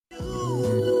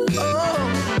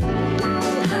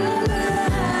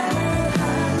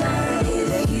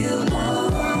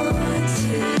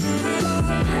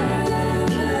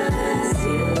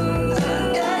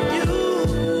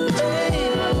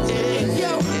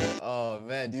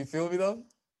Man, do you feel me though?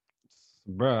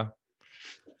 Bruh.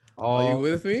 Are you All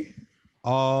with me?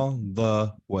 all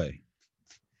the way.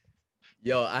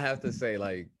 Yo, I have to say,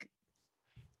 like,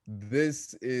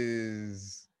 this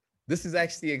is this is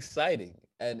actually exciting,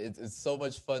 and it's so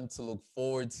much fun to look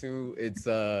forward to. It's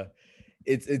the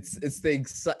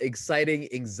exciting,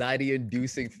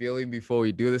 anxiety-inducing feeling before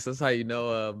we do this. That's how you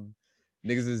know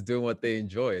niggas is doing what they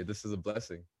enjoy. This is a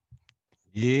blessing.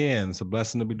 Yeah, and it's a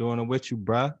blessing to be doing it with you,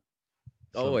 bruh.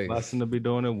 It's a Always. blessing to be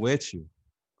doing it with you.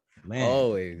 Man,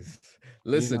 Always.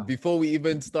 you Listen, know. before we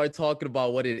even start talking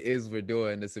about what it is we're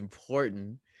doing, it's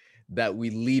important that we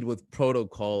lead with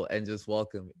protocol and just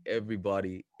welcome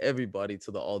everybody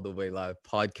to the All the Way Live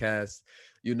podcast.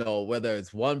 You know, whether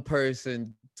it's one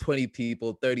person, 20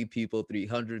 people, 30 people,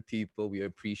 300 people, we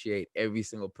appreciate every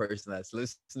single person that's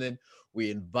listening.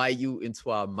 We invite you into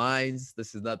our minds.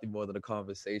 This is nothing more than a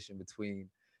conversation between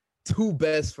two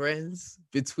best friends,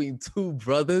 between two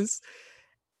brothers,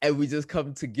 and we just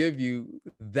come to give you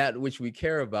that which we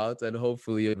care about, and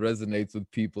hopefully it resonates with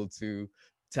people to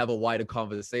have a wider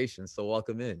conversation. So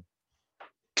welcome in.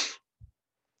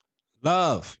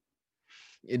 Love.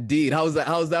 Indeed. How's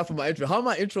that for my intro? How are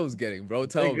my intros getting, bro?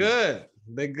 They Tell me. good.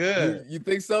 They good. You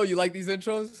think so? You like these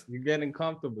intros? You're getting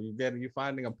comfortable. You're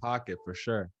finding a pocket for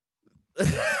sure.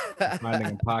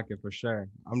 Finding a pocket for sure.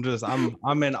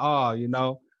 I'm in awe, you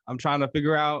know. I'm trying to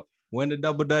figure out when to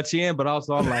double dutch in, but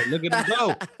also I'm like, look at him go.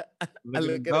 Look at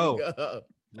him go.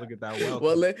 Look at that welcome.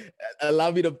 Well,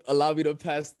 allow me to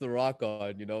pass the rock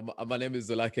on. You know, my name is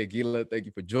Zolake Gila. Thank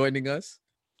you for joining us.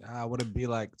 What it be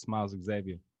like, Smiles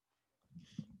Xavier?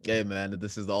 Hey man,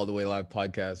 this is the All the Way Live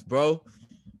podcast, bro.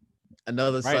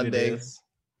 Another Right, Sunday.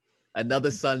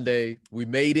 Another Sunday. We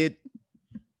made it.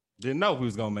 Didn't know who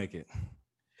was gonna make it.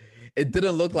 It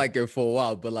didn't look like it for a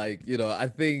while, but like, you know, I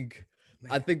think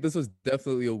this was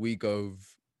definitely a week of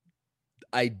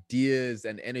ideas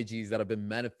and energies that have been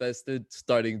manifested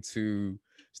starting to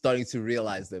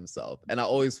realize themselves. And I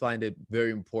always find it very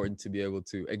important to be able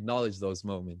to acknowledge those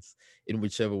moments in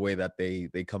whichever way that they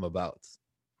come about.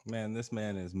 Man, this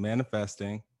man is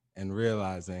manifesting and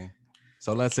realizing.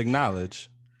 So let's acknowledge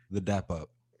the dap up.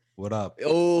 What up?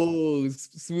 Oh,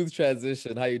 smooth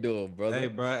transition. How you doing, brother? Hey,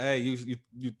 bro. Hey,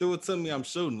 you threw it to me. I'm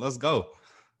shooting. Let's go.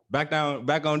 Back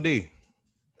on D.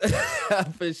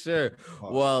 For sure.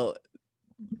 Oh. Well,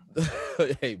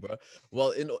 hey, bro.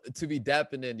 Well, to be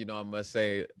dapping in, you know, I must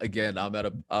say again,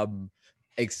 I'm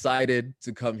excited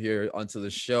to come here onto the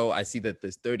show. I see that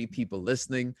there's 30 people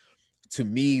listening. To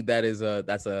me, that's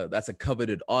a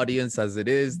coveted audience as it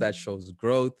is. That shows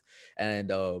growth,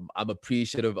 and I'm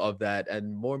appreciative of that.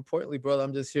 And more importantly, brother,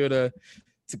 I'm just here to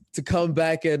come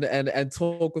back and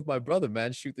talk with my brother,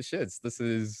 man. Shoot the shits. This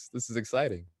is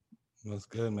exciting. That's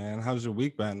good, man. How's your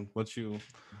week been?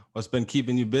 What's been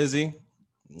keeping you busy?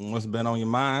 What's been on your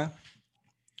mind?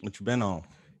 What you been on?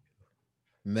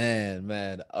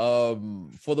 Man.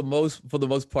 For the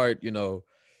most part, you know,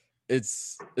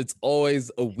 it's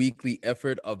always a weekly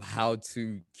effort of how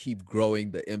to keep growing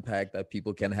the impact that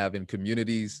people can have in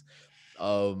communities.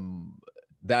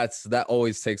 That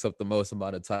always takes up the most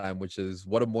amount of time, which is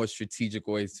what are more strategic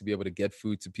ways to be able to get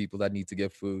food to people that need to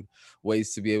get food,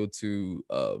 ways to be able to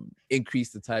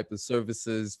increase the type of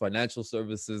services, financial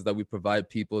services that we provide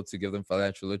people to give them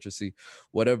financial literacy.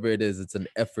 Whatever it is, it's an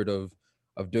effort of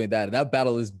doing that. And that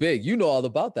battle is big. You know all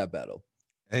about that battle.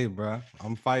 Hey, bro,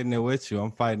 I'm fighting it with you.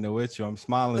 I'm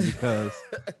smiling because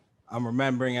I'm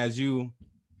remembering as you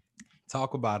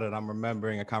talk about it, I'm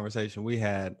remembering a conversation we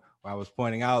had where I was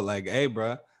pointing out like, hey,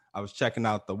 bro, I was checking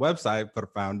out the website for the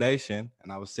foundation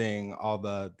and I was seeing all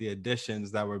the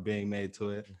additions that were being made to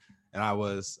it. And I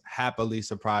was happily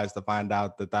surprised to find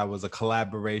out that was a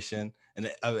collaboration, an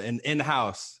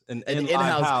in-house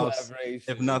collaboration,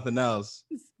 if nothing else.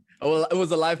 Well, it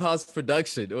was a live house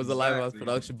production.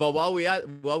 But while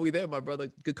we there, my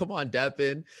brother, come on, dap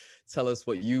in. Tell us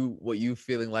what you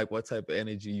feeling like. What type of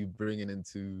energy you bringing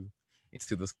into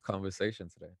this conversation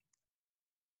today?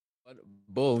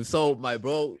 Boom. So, my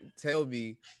bro, tell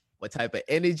me what type of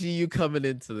energy you coming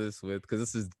into this with, because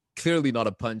this is clearly not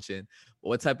a punch in. But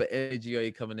what type of energy are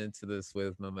you coming into this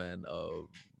with, my man?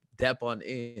 Dap on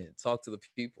in. Talk to the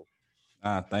people.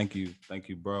 Thank you,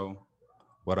 bro.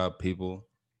 What up, people?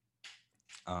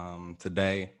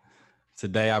 Today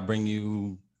I bring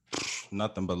you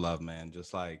nothing but love, man.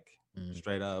 Just like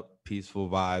straight up peaceful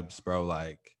vibes, bro.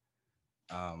 Like,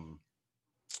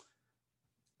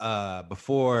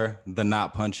 before the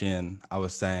not punch in, I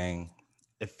was saying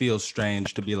it feels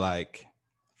strange to be like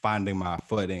finding my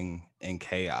footing in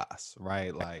chaos,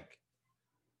 right? Like,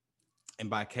 and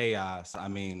by chaos, I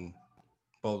mean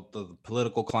both the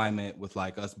political climate with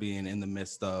like us being in the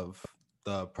midst of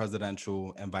the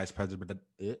presidential and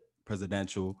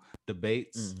presidential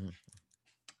debates, Mhm.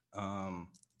 um,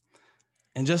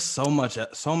 and just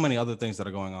so many other things that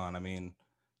are going on. I mean,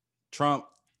 Trump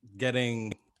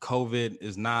getting COVID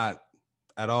is not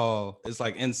at all. It's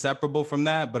like inseparable from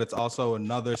that, but it's also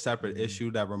another separate Mhm.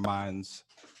 issue that reminds,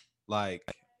 like,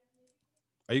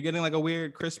 are you getting like a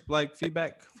weird crisp like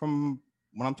feedback from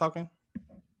when I'm talking?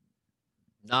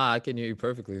 Nah, I can hear you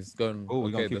perfectly. It's going Oh,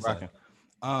 we're gonna okay keep this side. rocking.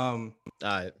 Um, All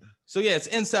right. so yeah, it's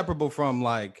inseparable from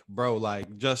like, bro,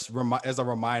 like just as a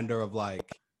reminder of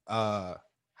like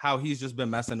how he's just been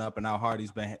messing up and how hard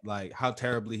he's been like how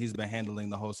terribly he's been handling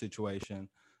the whole situation.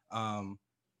 Um,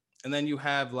 and then you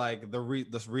have like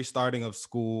this restarting of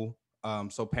school.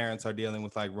 So parents are dealing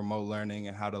with like remote learning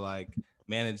and how to like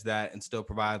manage that and still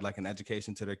provide like an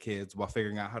education to their kids while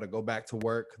figuring out how to go back to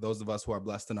work. Those of us who are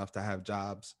blessed enough to have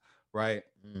jobs, right?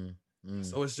 Mm, mm.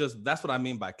 So it's just that's what I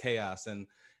mean by chaos. And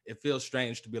it feels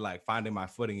strange to be like finding my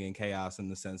footing in chaos in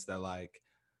the sense that like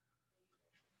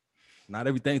not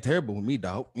everything terrible with me,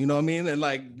 dog. You know what I mean? And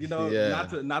like, you know, Yeah.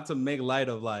 not to make light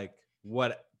of like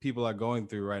what people are going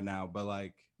through right now, but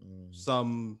like Mm.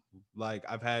 some like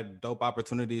I've had dope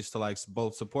opportunities to like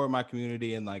both support my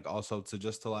community and like also to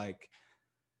just to like,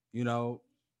 you know,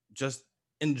 just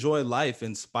enjoy life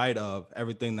in spite of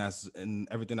everything that's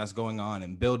going on.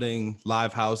 And building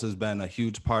Live House has been a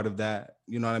huge part of that.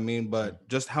 You know what I mean? But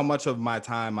just how much of my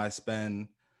time I spend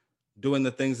doing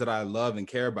the things that I love and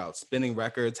care about, spinning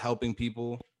records, helping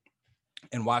people,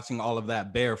 and watching all of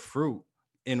that bear fruit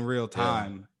in real Yeah.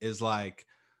 time is like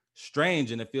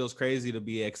strange. And it feels crazy to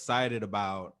be excited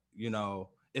about, you know,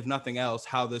 if nothing else,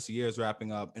 how this year is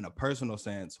wrapping up in a personal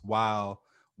sense while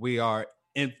we are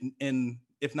in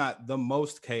if not the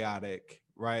most chaotic,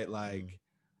 right? Mm. Like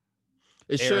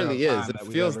It era of surely is. time It that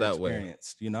we've feels ever that way.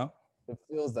 experienced, you know? It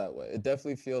feels that way. It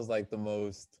definitely feels like the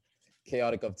most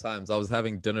chaotic of times. I was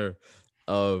having dinner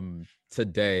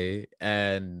today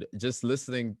and just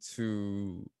listening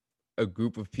to a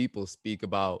group of people speak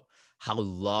about how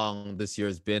long this year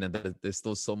has been and that there's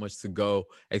still so much to go,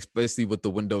 especially with the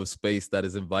window of space that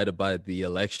is invited by the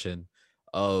election.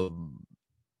 Um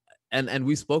and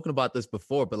we've spoken about this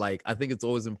before, but like I think it's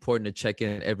always important to check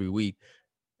in every week.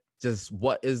 Just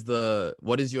what is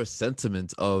your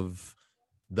sentiment of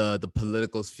the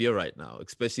political sphere right now,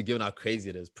 especially given how crazy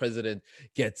it is. President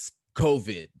gets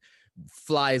COVID,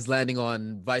 flies landing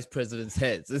on vice president's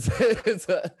heads.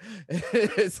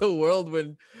 It's a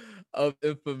whirlwind of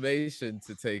information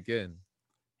to take in.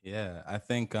 Yeah, I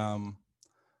think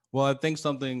well, I think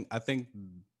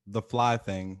the fly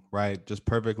thing, right, just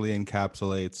perfectly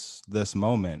encapsulates this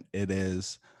moment. It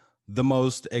is the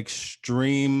most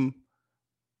extreme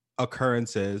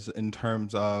occurrences in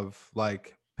terms of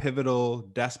like pivotal,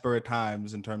 desperate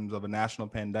times in terms of a national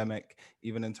pandemic,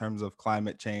 even in terms of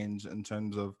climate change, in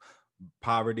terms of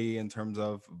poverty, in terms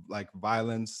of like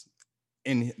violence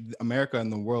in America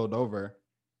and the world over.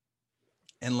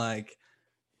 And like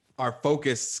our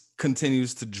focus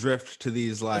continues to drift to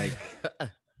these like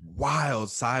wild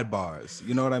sidebars.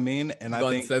 You know what I mean? And I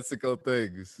think, Nonsensical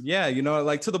things. yeah, you know,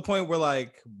 like to the point where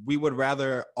like we would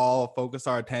rather all focus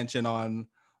our attention on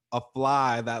a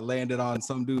fly that landed on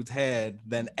some dude's head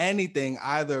than anything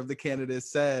either of the candidates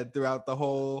said throughout the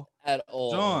whole At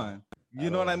all. John. You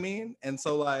At know what I all. mean? And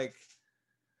so like,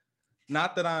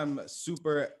 not that I'm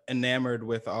super enamored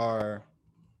with our,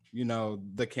 you know,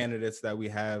 the candidates that we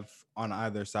have on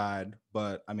either side,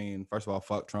 but I mean, first of all,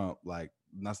 fuck Trump. Like,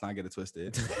 let's not get it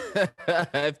twisted.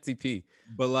 FTP.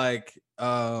 But like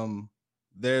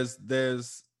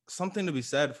there's something to be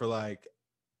said for like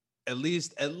at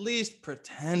least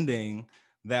pretending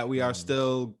that we are Mm.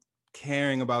 still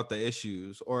caring about the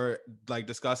issues or like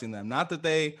discussing them. Not that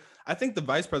they I think the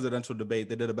vice presidential debate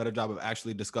they did a better job of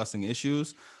actually discussing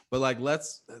issues, but like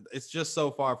it's just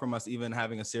so far from us even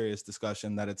having a serious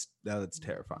discussion that it's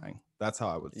terrifying. That's how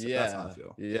I would say, that's how I Yeah,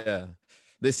 feel. yeah.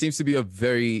 There seems to be a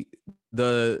very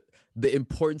the the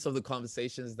importance of the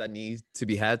conversations that need to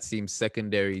be had seems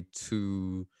secondary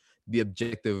to the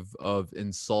objective of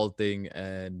insulting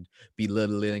and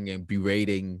belittling and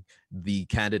berating the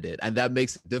candidate. And that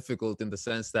makes it difficult in the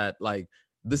sense that like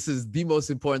this is the most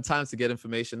important time to get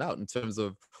information out in terms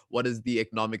of what is the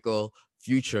economical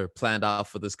future planned out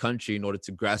for this country in order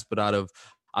to grasp it out of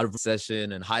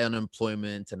recession and high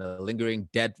unemployment and a lingering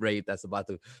debt rate that's about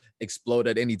to explode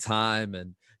at any time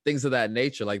and things of that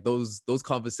nature. Like those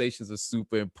conversations are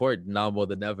super important now more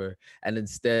than ever. And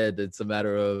instead, it's a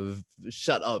matter of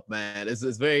shut up, man. It's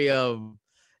very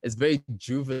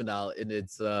juvenile in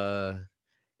its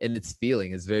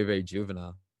feeling. It's very very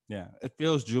juvenile. Yeah, it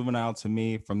feels juvenile to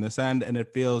me from this end, and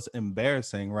it feels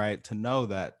embarrassing, right? To know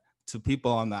that to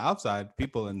people on the outside,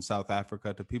 people in South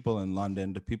Africa, to people in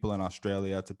London, to people in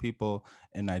Australia, to people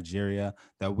in Nigeria,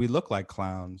 that we look like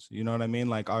clowns. You know what I mean?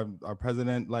 Like our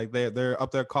president, like they're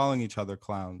up there calling each other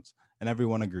clowns, and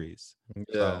everyone agrees. Yeah.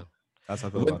 So that's how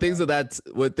I feel When about that.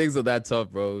 when things are that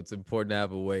tough, bro, it's important to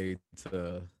have a way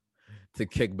to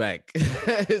kick back.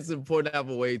 It's important to have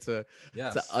a way to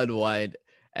Yes. unwind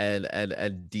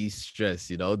and de-stress.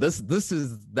 You know, this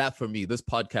is that for me. This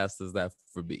podcast is that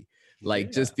for me. Like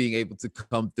Yeah. just being able to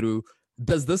come through.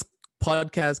 Does this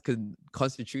podcast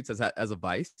constitutes as a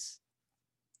vice?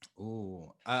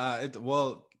 Ooh.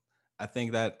 Well, I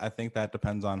think that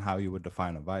depends on how you would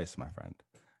define a vice, my friend.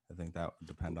 I think that would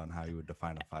depend on how you would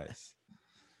define a vice.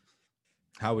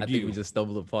 How would I you? think we just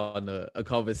stumbled upon a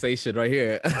conversation right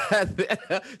here.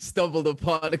 Stumbled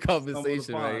upon a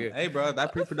conversation right here. Hey, bro,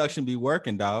 that pre-production be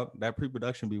working, dog. That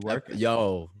pre-production be working.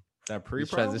 Yo, That these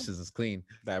transitions is clean.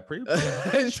 That pre.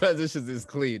 These transitions is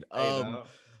clean.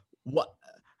 What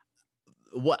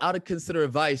out of consider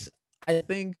advice? I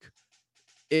think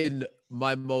in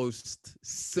my most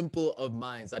simple of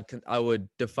minds, I would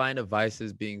define a vice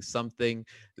as being something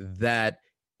that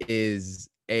is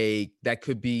that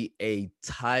could be a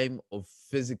time of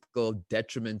physical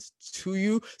detriment to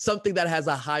you, something that has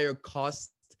a higher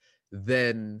cost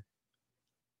than.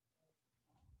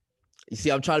 You see,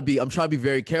 I'm trying to be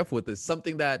very careful with this.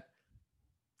 Something that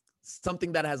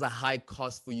has a high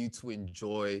cost for you to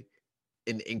enjoy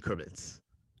in increments.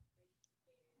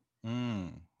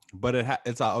 But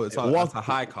it's a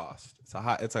high cost. It's a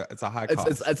high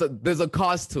cost. There's a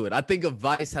cost to it. I think a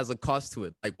vice has a cost to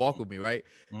it. Like walk with me, right?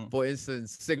 For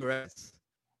instance, cigarettes.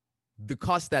 The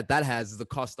cost that has is the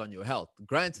cost on your health.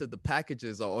 Granted, the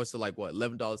packages are also like what,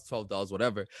 $11, $12,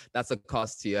 whatever. That's a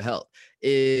cost to your health.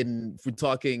 If we're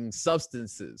talking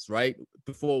substances, right?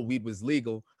 Before weed was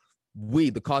legal,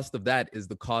 the cost of that is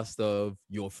the cost of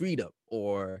your freedom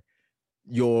or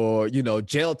your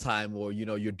jail time, or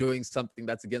you're doing something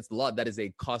that's against the law. That is a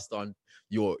cost on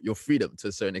your freedom to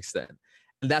a certain extent,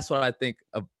 and that's what I think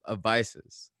of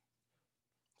vices.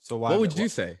 So what would you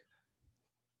say?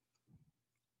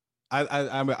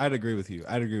 I'd agree with you.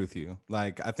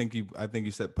 Like I think you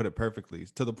put it perfectly,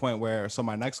 to the point where, so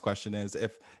my next question is,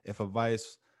 if a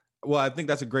vice, well, I think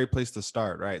that's a great place to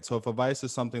start, right? So if a vice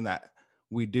is something that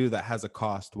we do that has a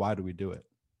cost, why do we do it?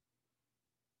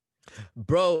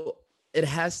 Bro, it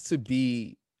has to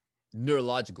be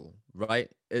neurological, right?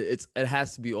 It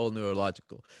has to be all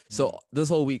neurological. So this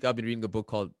whole week I've been reading a book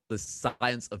called The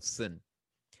Science of Sin.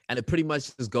 And it pretty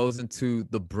much just goes into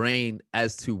the brain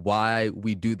as to why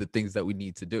we do the things that we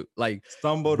need to do. Like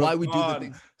Stumbled upon. Look at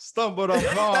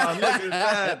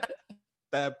that.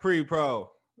 That pre-pro.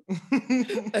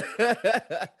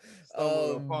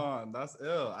 Stumbled upon. That's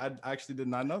ill. I actually did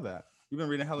not know that. You've been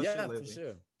reading hella shit lately. Yeah, for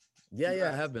sure.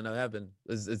 Yeah, I have been.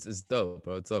 It's dope,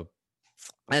 bro. It's dope.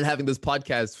 And having this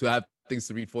podcast to have things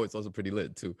to read for, it's also pretty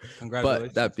lit too. Congratulations.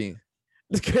 But that being,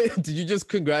 did you just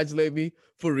congratulate me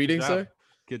for reading, sir?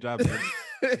 Good job, man.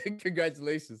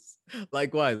 Congratulations.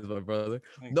 Likewise, my brother.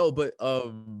 Thanks. No, but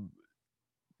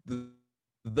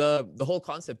the whole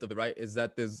concept of it, right, is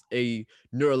that there's a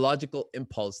neurological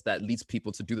impulse that leads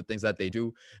people to do the things that they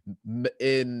do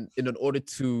in an order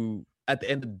to, at the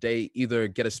end of the day, either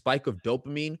get a spike of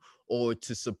dopamine or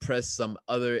to suppress some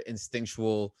other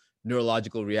instinctual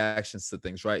neurological reactions to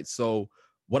things, right? So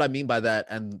what I mean by that,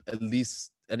 and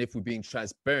if we're being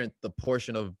transparent, the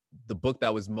portion of the book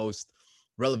that was most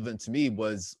relevant to me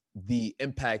was the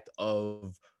impact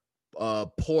of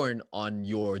porn on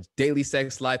your daily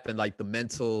sex life and like the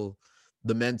mental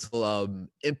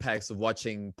impacts of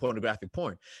watching pornographic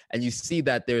porn. And you see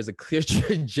that there's a clear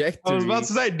trajectory. I was about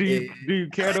to say, do you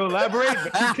care to elaborate?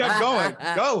 But you kept going.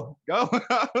 Go.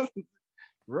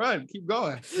 Run, keep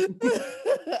going.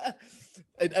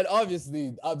 And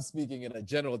obviously, I'm speaking in a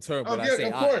general term when I say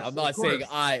I. I'm not saying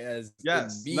I as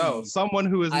me. No, someone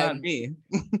who is not me.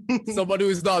 Someone who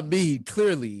is not me,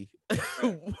 clearly.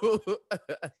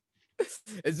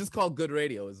 It's just called good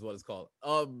radio, is what it's called.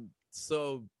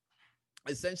 So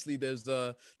essentially, there's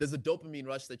a dopamine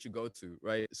rush that you go to,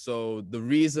 right? So the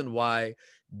reason why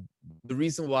the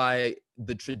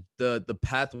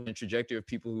pathway and trajectory of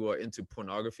people who are into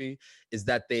pornography is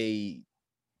that they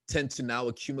tend to now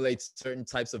accumulate certain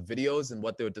types of videos and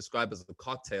what they would describe as a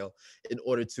cocktail in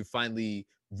order to finally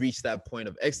reach that point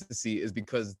of ecstasy, is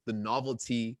because the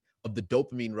novelty of the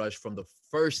dopamine rush from the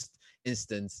first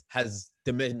instance has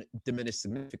diminished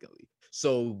significantly.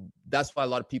 So that's why a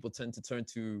lot of people tend to turn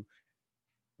to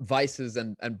vices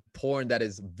and porn that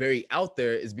is very out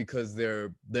there is because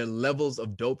their levels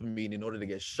of dopamine in order to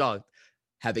get shocked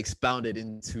have expounded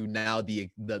into now the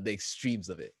extremes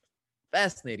of it.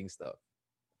 Fascinating stuff.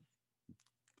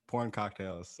 Porn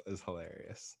cocktails is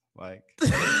hilarious. Like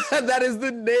That is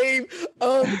the name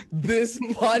of this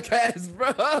podcast,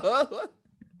 bro.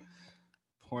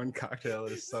 porn cocktail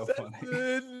is so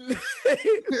funny.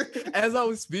 As I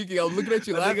was speaking, I was looking at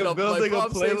you laughing. I'm building like, a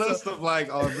playlist of like,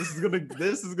 oh, this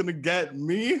is gonna get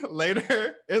me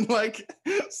later in like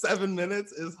 7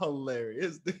 minutes is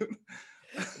hilarious, dude.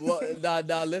 Well, nah,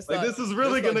 let's like not, this is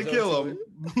really gonna kill him.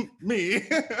 Me,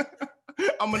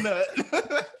 I'm a nut.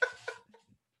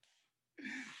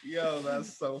 Yo,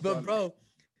 that's so funny. But bro,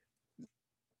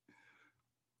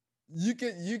 you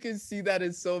can see that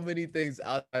in so many things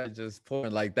outside of just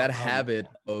porn. Like that habit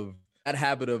of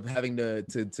having to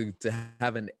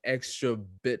have an extra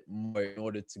bit more in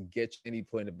order to get any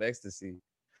point of ecstasy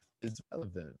is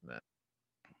relevant, man.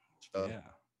 So, yeah.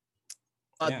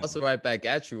 I'll also right back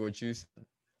at you what you said.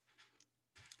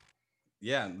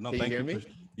 Yeah, no, can thank you you. Hear me?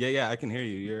 Yeah, I can hear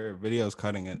you. Your video's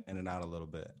cutting it in and out a little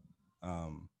bit.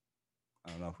 I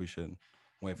don't know if we should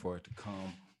wait for it to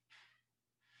come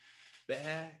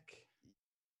back.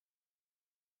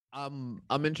 I'm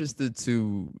interested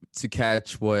to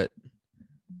catch what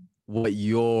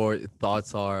your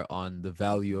thoughts are on the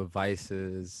value of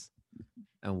vices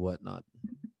and whatnot.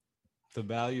 The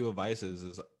value of vices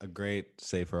is a great,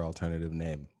 safer alternative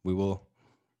name.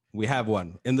 We have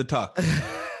one in the tuck.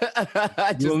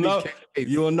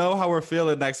 You will know how we're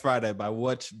feeling next Friday by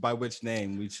which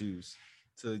name we choose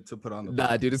to put on the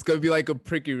Nah, dude, it's gonna be like a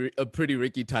Pretty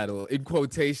Ricky title in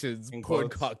quotations. In porn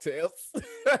cocktails.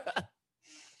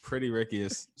 Pretty Ricky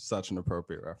is such an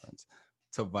appropriate reference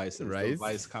to vices, right? The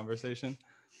vice conversation.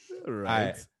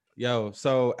 Right. Yo,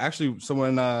 so actually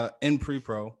someone in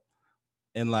pre-pro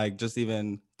and like just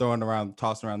even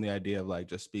tossing around the idea of like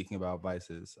just speaking about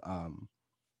vices. I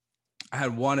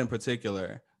had one in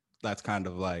particular that's kind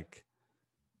of like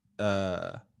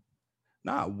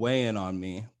not weighing on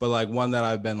me, but like one that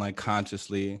I've been like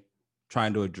consciously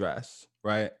trying to address,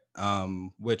 right?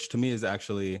 Which to me is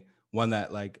actually one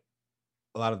that like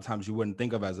a lot of the times you wouldn't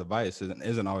think of as a vice,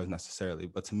 isn't always necessarily,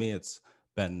 but to me it's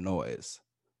been noise,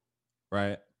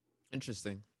 right?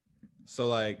 Interesting. So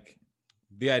like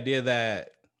the idea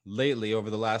that lately over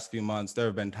the last few months, there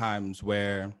have been times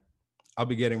where I'll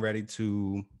be getting ready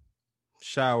to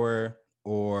shower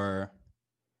or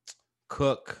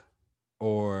cook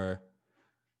or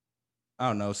I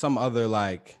don't know, some other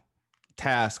like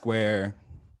task where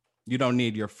you don't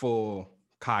need your full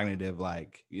cognitive,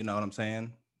 like, you know what I'm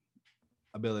saying,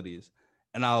 abilities.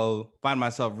 And I'll find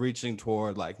myself reaching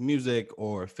toward like music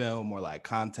or film or like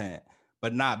content,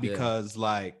 but not because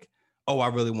like, oh, I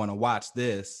really want to watch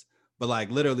this, but like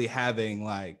literally having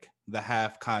like the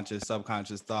half conscious,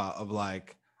 subconscious thought of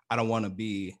like, I don't want to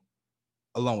be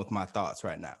alone with my thoughts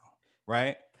right now.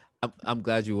 Right. I'm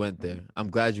glad you went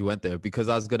there. Because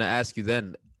I was going to ask you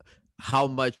then, how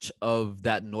much of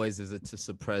that noise is it to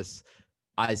suppress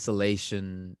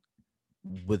isolation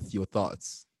with your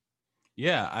thoughts?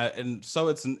 Yeah, and so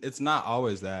it's not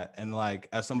always that. And like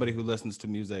as somebody who listens to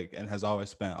music and has always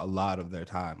spent a lot of their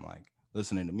time like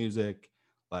listening to music,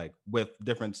 like with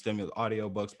different stimulus,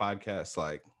 audiobooks, podcasts,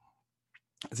 like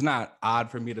it's not odd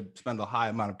for me to spend a high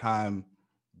amount of time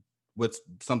with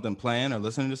something playing or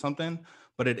listening to something,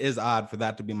 but it is odd for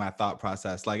that to be my thought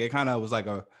process. Like it kind of was like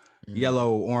a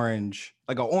yellow, orange,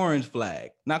 like an orange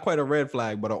flag, not quite a red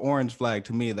flag, but an orange flag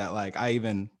to me that like I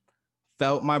even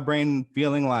felt my brain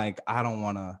feeling like I don't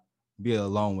want to be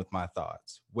alone with my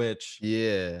thoughts, which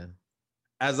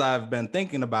as I've been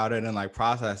thinking about it and like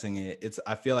processing it,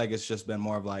 I feel like it's just been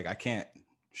more of like, I can't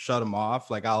shut them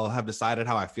off. Like I'll have decided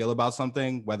how I feel about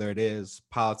something, whether it is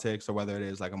politics or whether it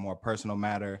is like a more personal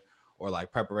matter or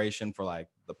like preparation for like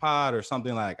the pod or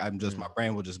something. Like I'm just, my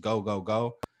brain will just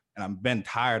go. And I've been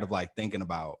tired of like thinking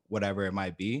about whatever it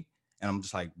might be. And I'm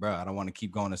just like, bro, I don't want to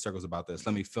keep going in circles about this.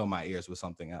 Let me fill my ears with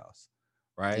something else.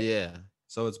 Right. Yeah.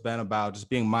 So it's been about just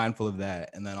being mindful of that.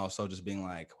 And then also just being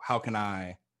like, how can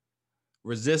I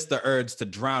resist the urge to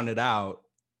drown it out?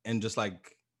 And just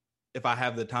like, if I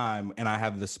have the time and I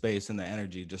have the space and the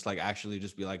energy, just like actually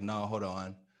just be like, no, hold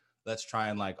on. Let's try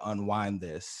and like unwind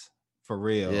this for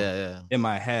real in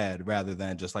my head rather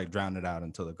than just like drown it out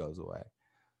until it goes away.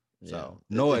 So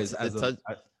noise go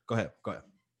ahead.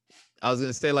 I was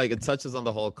gonna say like it touches on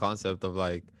the whole concept of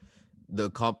like the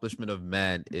accomplishment of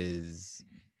man is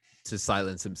to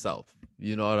silence himself.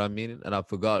 You know what I mean? And I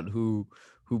forgot who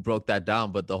broke that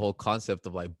down, but the whole concept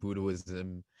of like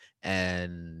Buddhism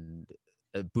and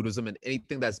Buddhism and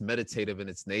anything that's meditative in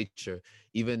its nature,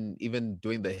 even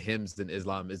doing the hymns in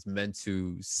Islam is meant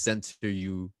to center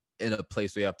you in a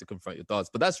place where you have to confront your thoughts.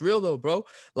 But that's real though, bro.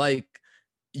 Like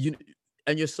you,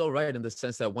 and you're so right in the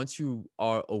sense that once you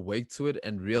are awake to it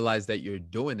and realize that you're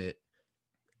doing it,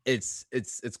 it's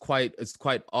quite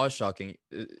awe shocking.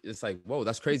 It's like, whoa,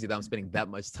 that's crazy that I'm spending that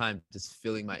much time just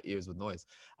filling my ears with noise.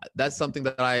 That's something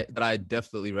that I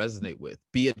definitely resonate with.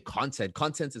 Be it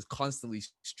content is constantly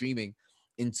streaming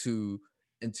into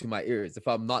my ears. If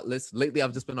I'm not listening lately,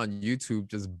 I've just been on YouTube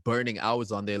just burning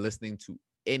hours on there listening to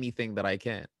anything that I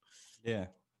can. Yeah.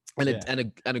 And Yeah.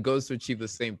 it goes to achieve the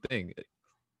same thing.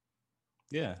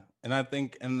 Yeah. And I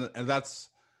think, and that's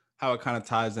how it kind of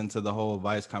ties into the whole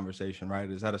vice conversation, right?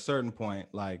 Is at a certain point,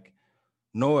 like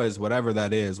noise, whatever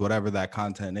that is, whatever that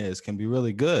content is, can be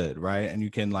really good, right? And you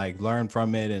can like learn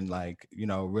from it and like, you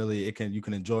know, really you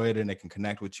can enjoy it and it can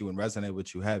connect with you and resonate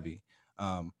with you heavy.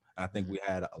 I think we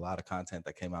had a lot of content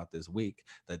that came out this week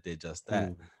that did just that.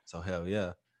 Ooh. So hell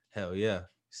yeah.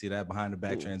 See that behind the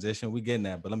back Ooh. transition? We getting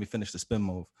that, but let me finish the spin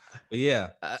move. But yeah,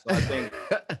 so I think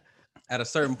at a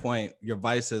certain point, your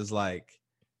vice is like,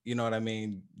 you know what I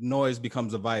mean? Noise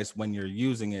becomes a vice when you're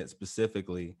using it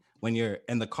specifically.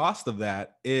 And the cost of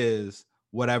that is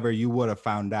whatever you would have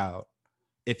found out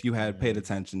if you had paid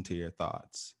attention to your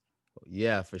thoughts.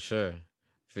 Yeah, for sure.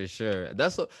 For sure.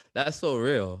 That's so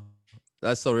real.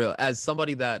 That's so real. As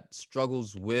someone that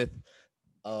struggles with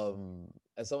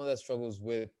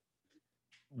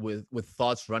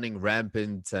thoughts running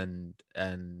rampant and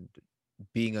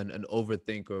being an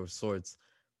overthinker of sorts,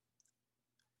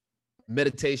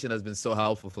 meditation has been so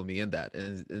helpful for me in that,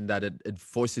 and in that it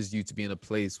forces you to be in a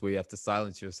place where you have to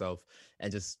silence yourself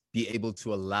and just be able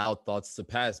to allow thoughts to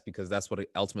pass, because that's what it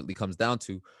ultimately comes down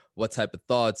to. What type of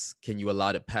thoughts can you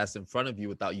allow to pass in front of you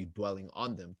without you dwelling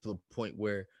on them to the point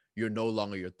where you're no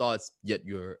longer your thoughts, yet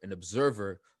you're an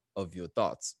observer of your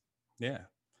thoughts? Yeah.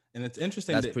 And it's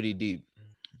interesting. That's pretty deep.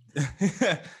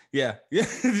 Yeah.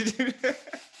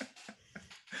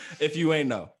 If you ain't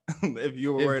know, if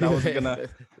you were worried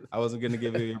I wasn't gonna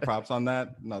give you your props on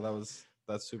that. No,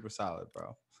 that's super solid,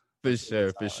 bro. For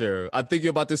sure. I think you're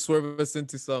about to swerve us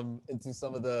into some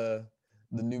of the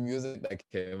new music that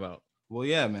came out. Well,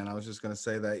 yeah, man. I was just gonna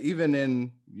say that even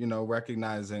in, you know,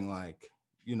 recognizing like,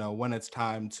 you know, when it's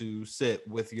time to sit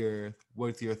with your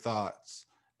thoughts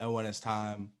and when it's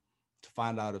time to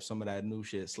find out if some of that new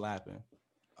shit slapping.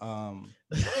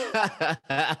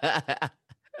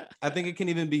 I think it can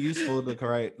even be useful to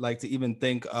to even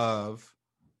think of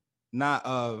not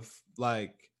of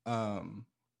like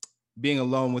being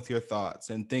alone with your thoughts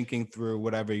and thinking through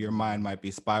whatever your mind might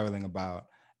be spiraling about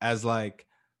as like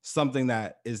something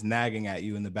that is nagging at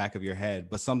you in the back of your head,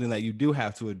 but something that you do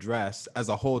have to address as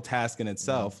a whole task in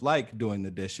itself, like doing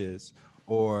the dishes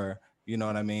or, you know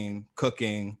what I mean,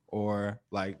 cooking or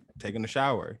like taking a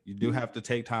shower. You do have to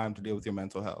take time to deal with your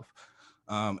mental health.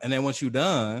 And then once you're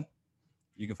done,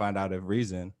 you can find out if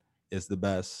reason is the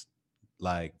best,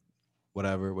 like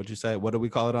whatever, what you say, what do we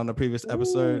call it on the previous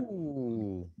episode?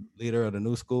 Ooh. Leader of the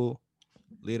new school,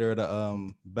 leader of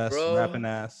the best rapping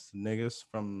ass niggas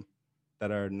from that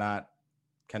are not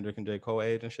Kendrick and J. Cole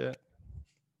age and shit.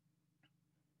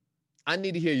 I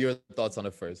need to hear your thoughts on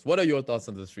it first. What are your thoughts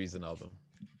on this Reason album?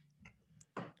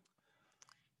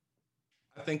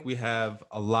 I think we have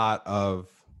a lot of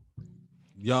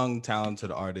young,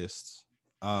 talented artists.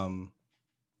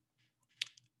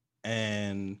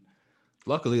 And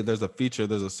luckily there's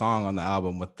a song on the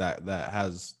album with that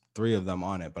has 3 of them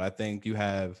on it. But I think you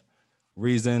have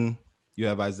Reason, you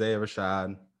have Isaiah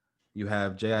Rashad, you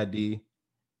have JID,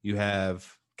 you have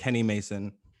Kenny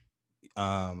Mason,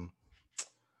 and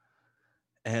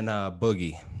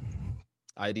Boogie.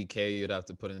 IDK, you'd have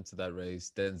to put into that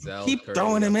race. Denzel, keep Curry,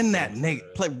 throwing him in that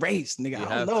nigga. Play race, nigga.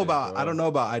 I don't know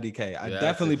about IDK. I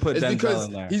definitely put Denzel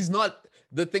in there. He's not.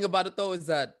 The thing about it though is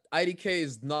that IDK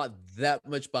is not that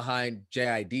much behind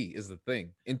JID. Is the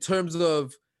thing in terms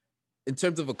of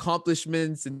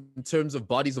accomplishments, in terms of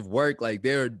bodies of work. Like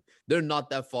they're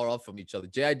not that far off from each other.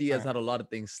 JID has had a lot of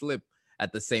things slip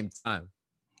at the same time.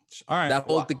 All right, that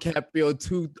whole DiCaprio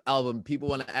 2 album, people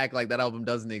want to act like that album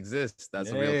doesn't exist. That's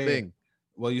a real thing.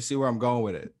 Well, you see where I'm going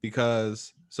with it,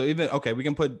 because so even we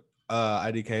can put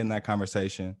IDK in that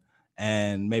conversation,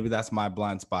 and maybe that's my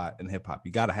blind spot in hip hop.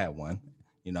 You gotta have one,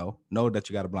 you know that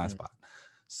you got a blind spot.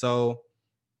 So,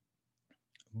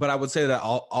 but I would say that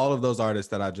all of those artists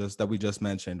that we just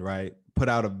mentioned, right, put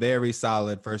out a very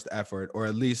solid first effort, or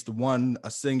at least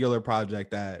a singular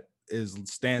project that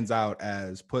stands out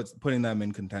as putting them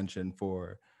in contention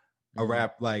for a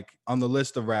rap, like on the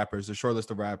list of rappers, a short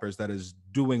list of rappers that is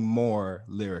doing more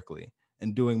lyrically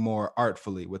and doing more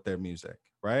artfully with their music,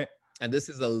 right? And this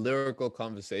is a lyrical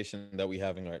conversation that we're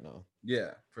having right now.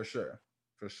 Yeah, for sure.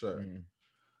 For sure. Mm.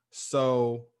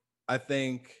 So I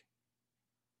think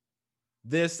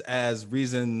this as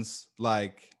Reasons,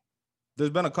 like,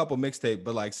 there's been a couple mixtape,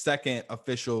 but like second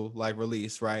official like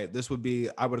release, right? This would be,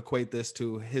 I would equate this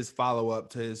to his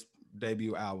follow-up to his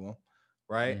debut album,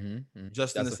 right?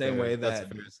 Just in the same way that's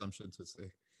that, a fair assumption to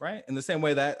say. right? In the same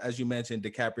way that, as you mentioned,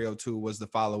 DiCaprio 2 was the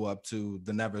follow-up to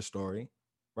The Never Story,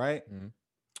 right?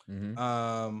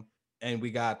 And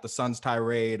we got The Sun's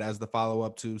Tirade as the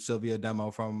follow-up to Sylvia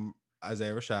Demo from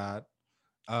Isaiah Rashad.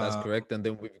 That's correct. And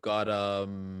then we've got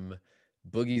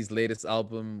Boogie's latest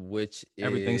album, which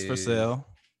Everything's for Sale.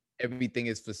 Everything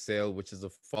is for Sale, which is a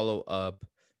follow-up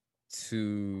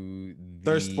to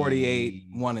Thirst 48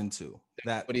 1 and 2.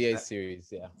 That 48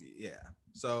 series, yeah.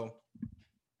 So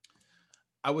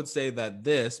I would say that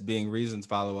this, being Reasons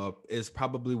follow-up, is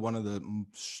probably one of the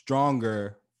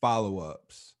stronger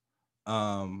follow-ups.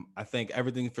 I think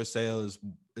Everything for Sale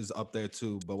is up there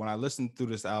too. But when I listened through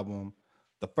this album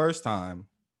the first time,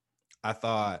 I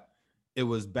thought it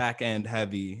was back end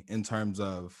heavy in terms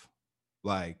of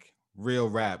like real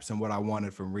raps and what I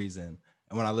wanted from Reason.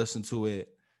 And when I listened to it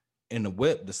in the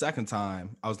whip the second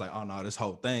time, I was like, oh no, this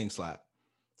whole thing slap.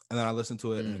 And then I listened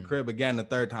to it in the crib again the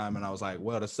third time, and I was like,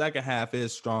 well, the second half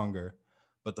is stronger,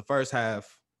 but the first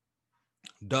half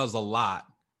does a lot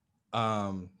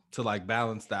to like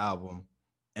balance the album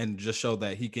and just show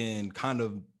that he can kind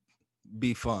of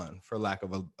be fun, for lack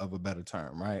of a better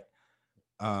term, right?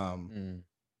 I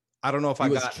don't know if he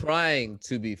was trying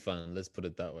to be fun. Let's put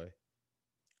it that way.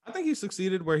 I think he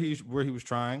succeeded where he was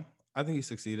trying. I think he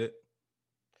succeeded.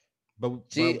 But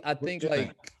I think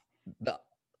like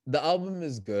the album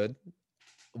is good.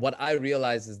 What I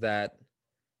realize is that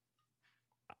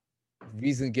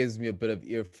Reason gives me a bit of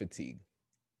ear fatigue.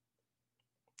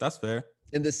 That's fair.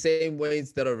 In the same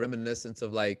ways that are reminiscent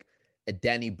of like a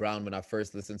Danny Brown. When I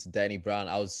first listened to Danny Brown,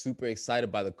 I was super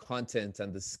excited by the content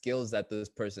and the skills that this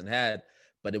person had,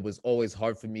 but it was always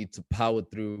hard for me to power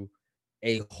through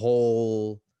a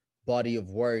whole body of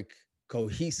work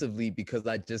cohesively because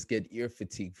I just get ear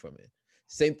fatigue from it.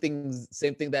 Same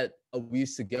thing that we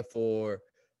used to get for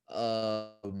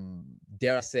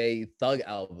dare I say Thug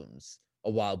albums a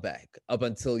while back, up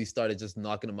until he started just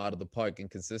knocking them out of the park in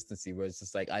consistency, where it's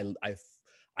just like I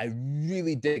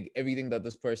really dig everything that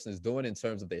this person is doing in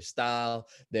terms of their style,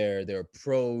 their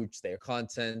approach, their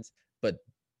content, but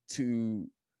to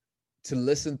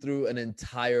listen through an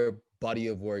entire body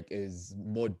of work is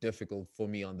more difficult for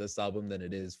me on this album than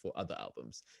it is for other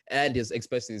albums, and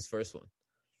especially his first one.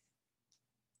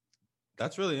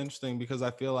 That's really interesting because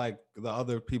I feel like the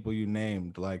other people you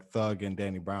named, like Thug and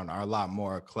Danny Brown, are a lot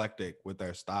more eclectic with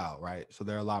their style, right? So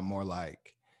they're a lot more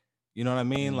like, you know what I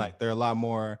mean? Like they're a lot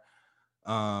more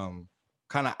kind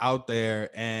of out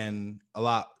there and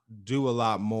do a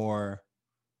lot more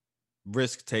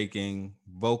risk taking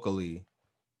vocally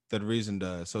than Reason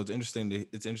does. So it's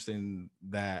interesting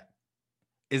that,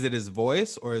 is it his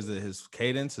voice or is it his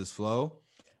cadence, his flow?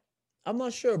 I'm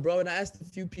not sure, bro. And I asked a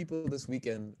few people this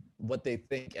weekend what they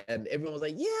think, and everyone was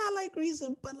like, yeah, I like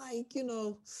Reason, but like, you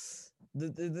know,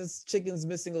 this chicken's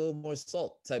missing a little more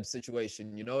salt type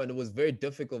situation, you know? And it was very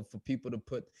difficult for people to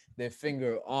put their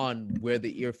finger on where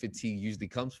the ear fatigue usually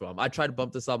comes from. I tried to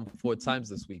bump this album 4 times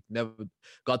this week, never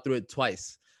got through it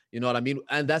twice. You know what I mean?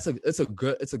 And it's a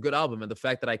good album. And the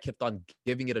fact that I kept on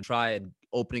giving it a try and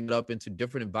opening it up into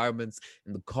different environments,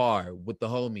 in the car, with the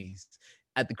homies,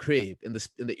 at the crib, in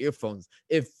the earphones,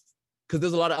 because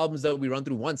there's a lot of albums that we run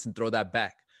through once and throw that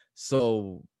back.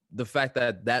 So the fact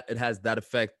that it has that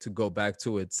effect to go back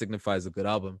to it signifies a good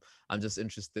album. I'm just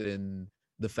interested in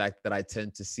the fact that I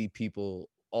tend to see people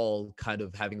all kind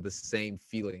of having the same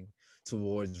feeling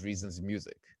towards Reason's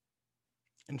music.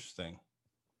 Interesting.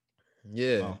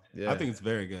 Yeah, well, yeah. I think it's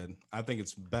very good. I think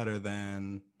it's better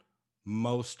than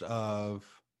most of.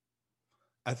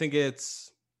 I think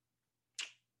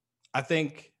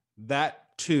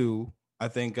that too. I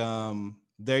think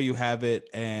There You Have It,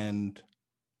 and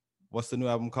what's the new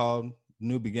album called?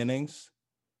 New Beginnings.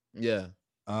 Yeah.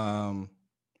 I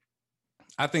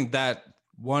think that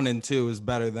 1 and 2 is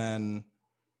better than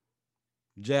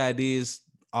JID's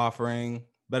offering,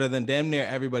 better than damn near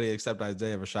everybody except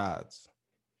Isaiah Rashad's.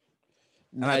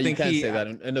 And I think you can't say that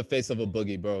in the face of a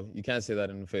Boogie, bro. You can't say that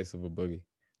in the face of a Boogie.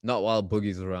 Not while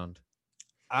Boogie's around.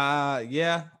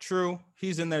 Yeah, true.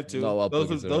 He's in there too.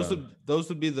 Those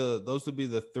would be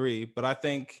the 3. But I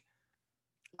think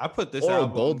I put this album.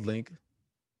 Or a Gold Link.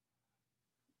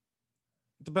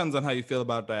 Depends on how you feel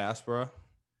about Diaspora.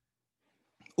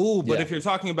 Ooh, but if you're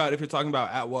talking about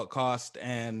At What Cost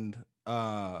and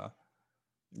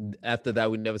After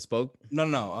that, we never spoke.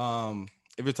 No.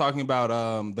 If you're talking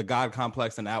about the God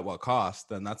Complex and At What Cost,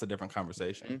 then that's a different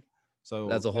conversation. Mhm. So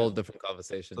That's a whole different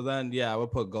conversation. So then, yeah, I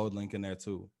would put Gold Link in there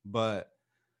too. But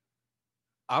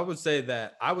I would say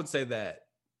that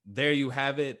There You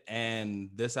Have It and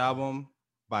this album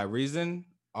by Reason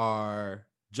are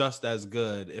just as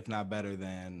good, if not better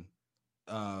than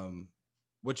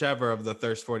whichever of the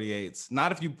Thirst 48s.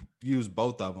 Not if you use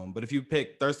both of them, but if you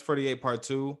pick Thirst 48 Part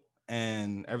 2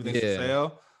 and Everything's for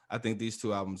Sale, I think these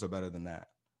two albums are better than that.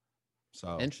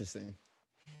 So interesting.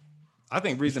 I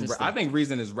think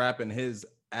Reason is rapping his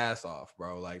ass off,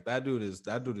 bro. Like that dude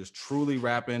is truly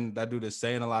rapping. That dude is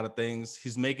saying a lot of things.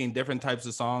 He's making different types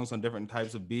of songs on different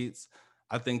types of beats.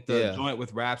 I think the joint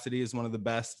with Rhapsody is one of the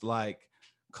best like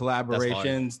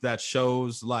collaborations that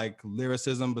shows like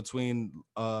lyricism between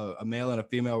a male and a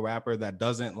female rapper that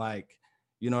doesn't like,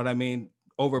 you know what I mean,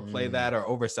 overplay that or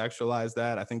over sexualize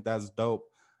that. I think that's dope.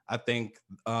 I think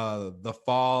The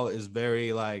Fall is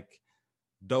very like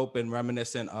dope and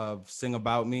reminiscent of Sing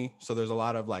About Me. So there's a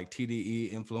lot of like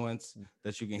TDE influence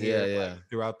that you can hear like,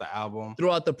 throughout the album.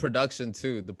 Throughout the production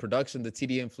too. The production, the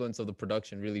TDE influence of the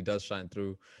production really does shine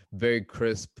through. Very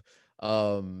crisp.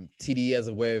 TDE as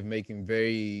a way of making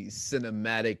very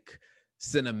cinematic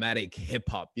hip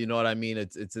hop. You know what I mean?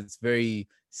 It's very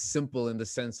simple in the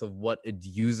sense of what it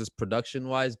uses production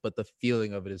wise, but the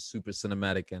feeling of it is super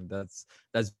cinematic, and that's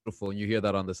beautiful. And you hear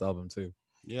that on this album too.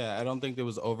 Yeah, I don't think it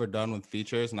was overdone with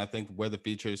features, and I think where the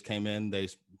features came in, they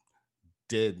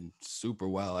did super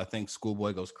well. I think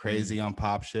Schoolboy goes crazy on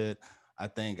Pop Shit. I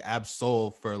think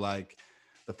Ab-Soul, for like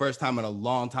the first time in a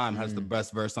long time, has the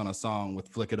best verse on a song with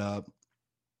Flick It Up.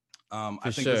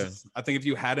 I think if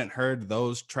you hadn't heard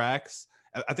those tracks,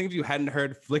 I think if you hadn't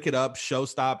heard Flick It Up,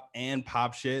 Showstop, and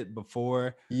Pop Shit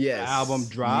before the album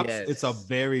drops, it's a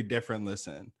very different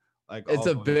listen. Like it's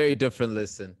a very different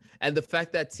listen. And the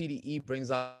fact that TDE brings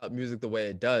out music the way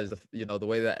it does, you know, the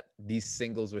way that these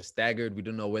singles were staggered, we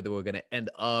don't know where they were going to end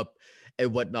up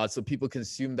and whatnot. So people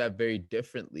consume that very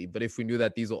differently. But if we knew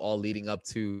that these were all leading up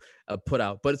to a put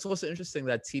out, but it's also interesting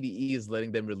that TDE is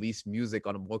letting him release music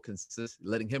on a more consistent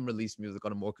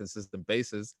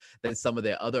basis than some of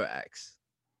their other acts.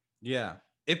 Yeah.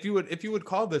 If you would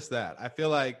call this that, I feel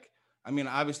like, I mean,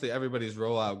 obviously everybody's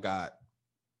rollout got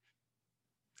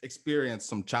experienced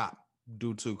some chop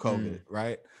due to COVID,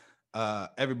 right?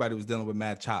 Everybody was dealing with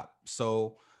mad chop.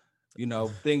 So, you know,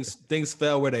 things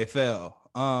fell where they fell.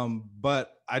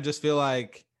 But I just feel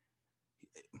like,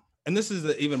 and this is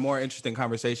an even more interesting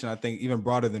conversation, I think, even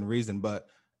broader than Reason, but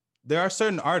there are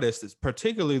certain artists,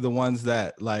 particularly the ones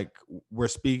that like we're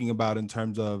speaking about in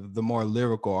terms of the more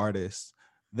lyrical artists,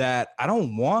 that I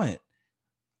don't want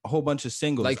a whole bunch of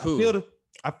singles. Like who?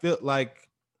 I feel like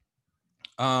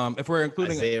if we're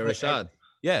including Isaiah Rashad.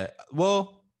 Yeah.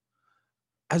 Well,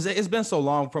 it's been so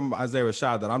long from Isaiah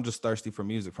Rashad that I'm just thirsty for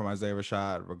music from Isaiah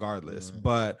Rashad regardless.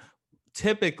 But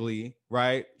typically,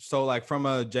 right? So like from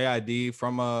a JID,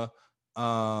 from a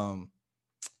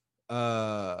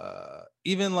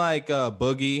even like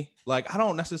Boogie, like I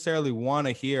don't necessarily want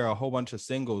to hear a whole bunch of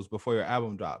singles before your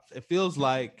album drops. It feels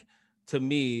like, to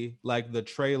me, like the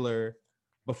trailer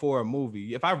before a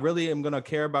movie. If I really am gonna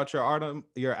care about your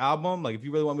album, like if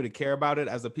you really want me to care about it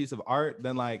as a piece of art,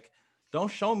 then like don't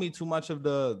show me too much of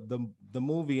the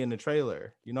movie in the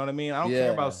trailer. You know what I mean? I don't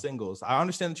care about singles. I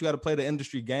understand that you got to play the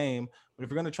industry game, but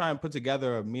if you're gonna try and put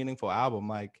together a meaningful album,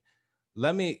 like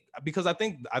because I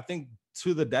think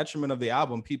to the detriment of the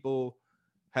album, people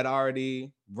had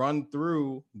already run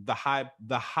through the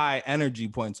high energy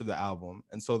points of the album,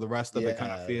 and so the rest of it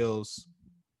kind of feels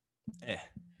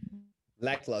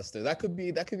lackluster. That could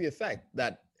be a fact,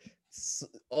 that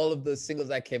all of the singles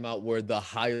that came out were the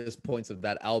highest points of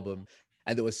that album,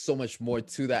 and there was so much more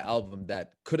to that album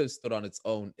that could have stood on its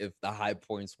own if the high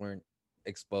points weren't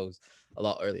exposed a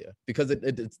lot earlier, because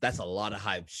that's a lot of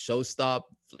hype. Showstop,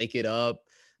 Flake It Up,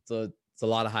 so it's a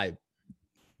lot of hype.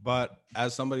 But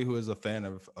as somebody who is a fan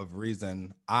of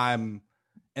Reason, and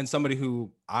somebody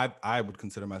who I would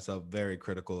consider myself very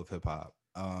critical of hip hop.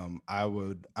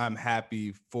 I'm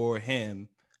happy for him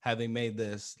having made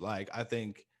this. Like, I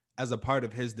think as a part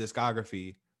of his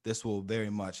discography, this will very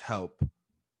much help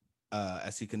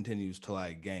as he continues to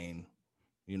like gain,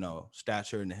 you know,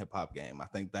 stature in the hip hop game. I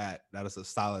think that is a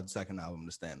solid second album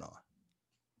to stand on.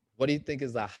 What do you think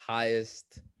is the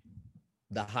highest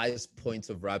points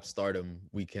of rap stardom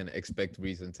we can expect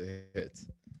Reason to hit?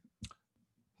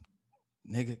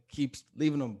 Nigga keeps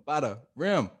leaving them by the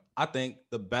rim. I think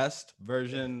the best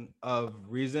version of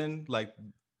Reason, like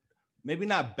maybe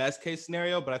not best case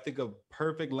scenario, but I think a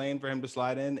perfect lane for him to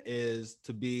slide in is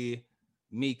to be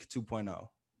Meek 2.0.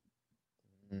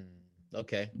 Mm,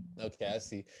 okay, I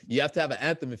see. You have to have an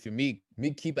anthem if you're Meek.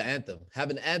 Meek, keep an anthem. Have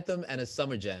an anthem and a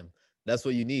summer jam. That's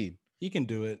what you need. He can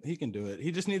do it. He can do it.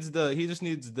 He just needs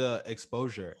the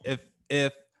exposure.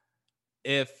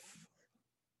 If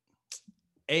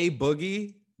A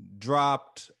Boogie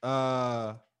dropped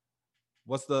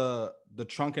what's the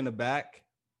trunk in the back?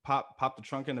 Pop the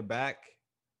trunk in the back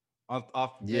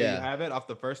off There You Have It off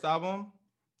the first album.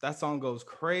 That song goes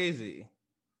crazy.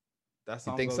 That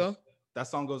song You think goes, so? That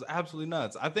song goes absolutely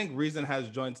nuts. I think Reason has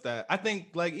joints that I think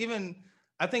even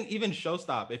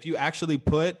Showstop, if you actually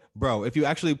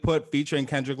put featuring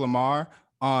Kendrick Lamar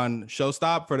on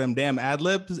Showstop for them damn ad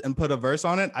libs and put a verse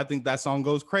on it, I think that song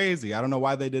goes crazy. I don't know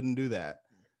why they didn't do that.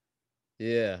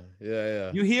 Yeah.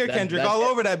 You hear Kendrick all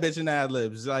over that bitch in ad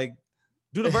libs. Like,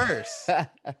 do the verse.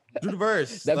 Do the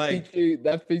verse.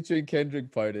 That featuring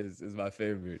Kendrick part is my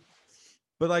favorite.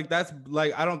 But like that's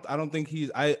like I don't think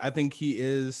he's I think he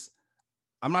is.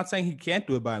 I'm not saying he can't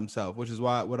do it by himself, which is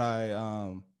what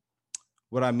I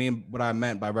meant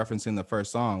by referencing the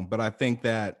first song. But I think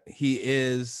that he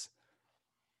is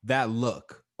that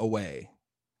look away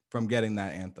from getting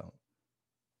that anthem.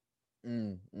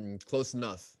 Close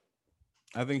enough.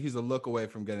 I think he's a look away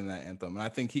from getting that anthem. And I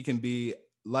think he can be,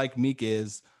 like Meek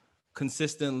is,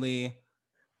 consistently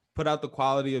put out the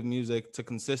quality of music to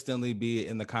consistently be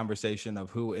in the conversation of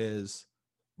who is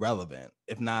relevant,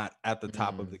 if not at the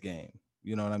top of the game.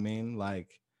 You know what I mean?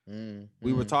 Like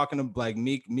we were talking to like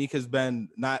Meek has been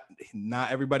not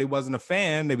everybody wasn't a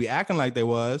fan. They be acting like they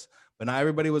was, but not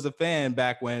everybody was a fan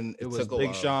back when it was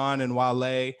Big Sean and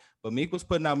Wale. But Meek was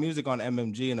putting out music on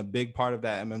MMG and a big part of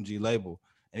that MMG label.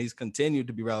 And he's continued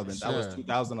to be relevant. Sure. That was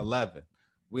 2011.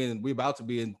 We about to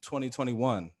be in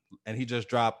 2021. And he just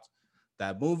dropped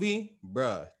that movie,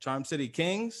 bruh. Charm City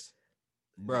Kings,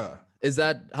 bruh.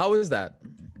 How is that?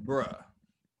 Bruh.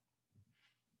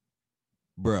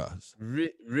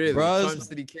 Really? Charm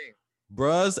City King.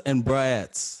 Bruhs and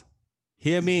bruettes.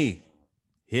 Hear me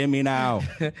now.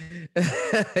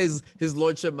 His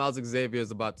lordship Miles Xavier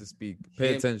is about to speak.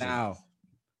 Pay attention. Now.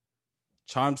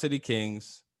 Charm City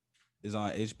Kings is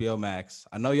on HBO Max.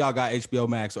 I know y'all got HBO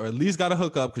Max, or at least got a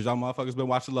hookup because y'all motherfuckers been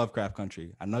watching Lovecraft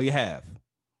Country. I know you have.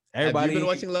 Everybody, have you been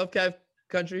watching Lovecraft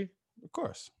Country? Of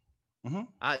course. Mm-hmm.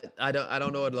 I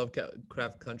don't know what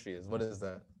Lovecraft Country is. What is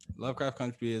that? Lovecraft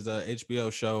Country is a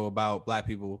HBO show about Black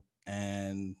people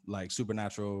and like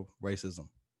supernatural racism.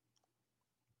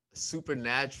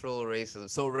 Supernatural racism,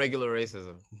 so regular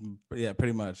racism. Yeah,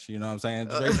 pretty much. You know what I'm saying?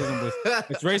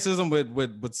 It's racism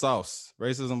with sauce,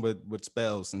 racism with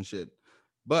spells and shit.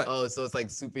 But so it's like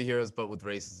superheroes but with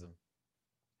racism.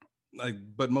 Like,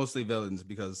 but mostly villains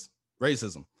because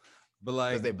racism. But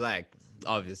like, because they're Black,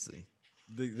 obviously.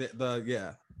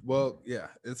 Yeah. Well, yeah.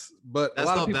 It's but that's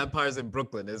not Vampires in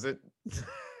Brooklyn, is it?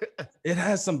 It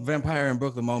has some Vampire in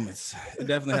Brooklyn moments. It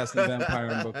definitely has some Vampire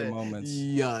in Brooklyn moments.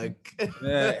 Yuck.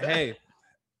 Hey,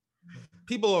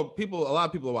 a lot of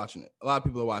people are watching it. A lot of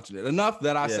people are watching it. Enough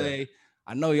that I say,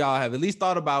 I know y'all have at least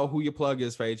thought about who your plug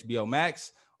is for HBO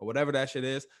Max or whatever that shit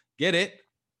is. Get it.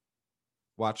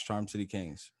 Watch Charm City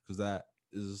Kings because that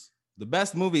is the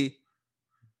best movie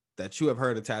that you have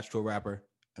heard attached to a rapper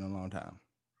in a long time.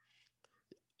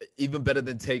 Even better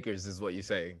than Takers is what you're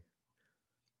saying.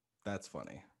 That's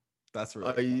funny. That's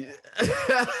really funny.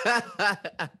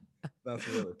 That's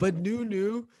really funny. But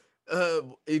new,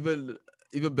 even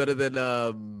better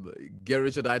than Get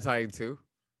Rich or Die Trying 2.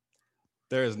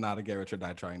 There is not a Get Rich or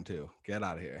Die Trying 2. Get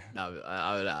out of here. No,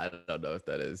 I don't know if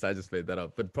that is. I just made that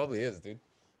up, but it probably is, dude.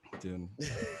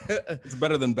 It's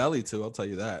better than Belly 2. I'll tell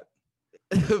you that.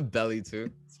 Belly 2.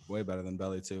 It's way better than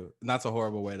Belly 2. And that's a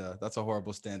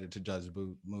horrible standard to judge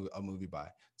a movie by.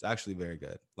 It's actually very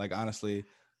good. Like, honestly,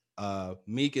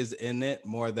 Meek is in it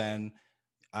more than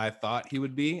I thought he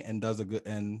would be, and he does a good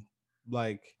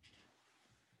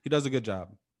job.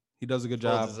 He does a good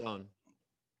job. His own.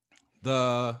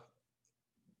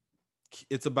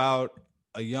 It's about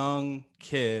a young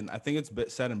kid. I think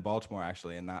it's set in Baltimore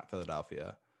actually, and not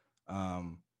Philadelphia.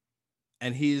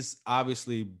 And he's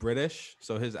obviously British,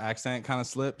 so his accent kind of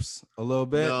slips a little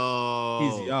bit. No,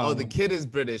 he's young. Oh, the kid is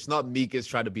British, not Meek is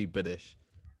trying to be British.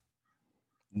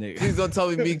 Nigga. Please don't tell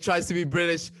me Meek tries to be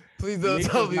British. Please don't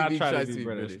tell me Meek tries to be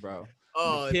British, bro.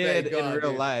 Oh, the kid in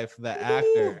real life, the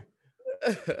actor.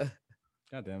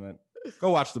 God damn it.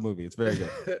 Go watch the movie. It's very good.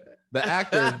 The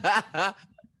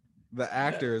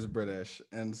actor is British,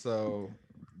 and so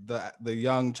the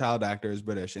young child actor is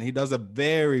British, and he does a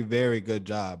very, very good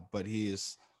job, but he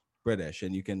is British,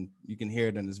 and you can hear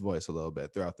it in his voice a little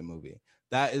bit throughout the movie.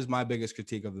 That is my biggest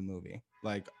critique of the movie.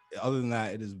 Like, other than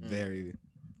that, it is very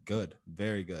Good,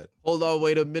 very good. Hold on,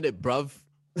 wait a minute, bruv.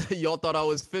 Y'all thought I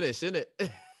was finished, innit?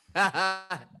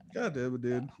 God damn it,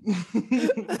 dude.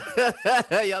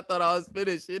 Y'all thought I was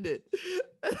finished, innit?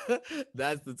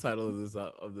 That's the title of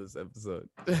this episode.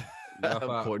 Y'all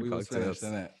thought Porn we was cocktails.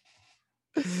 finished,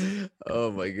 innit?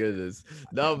 Oh my goodness.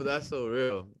 No, but that's so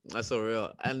real. That's so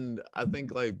real. And I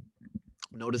think like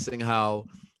noticing how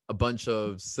a bunch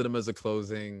of cinemas are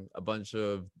closing, a bunch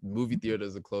of movie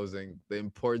theaters are closing, the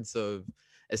importance of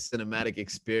a cinematic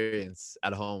experience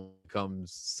at home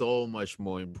becomes so much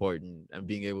more important, and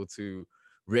being able to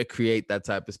recreate that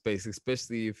type of space,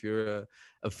 especially if you're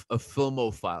a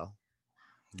filmophile.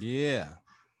 Yeah.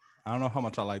 I don't know how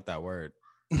much I like that word.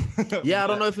 Yeah, I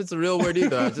don't know if it's a real word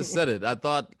either. I just said it. I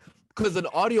thought because an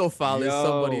audiophile is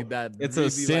somebody that it's really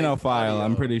a cinephile.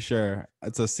 I'm audio. pretty sure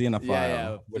it's a cinephile.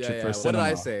 Yeah. Which yeah, is for yeah. cinema. What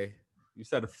did I say? You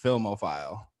said a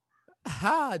filmophile.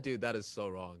 Ha, dude, that is so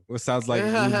wrong. Which sounds like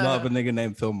you love a nigga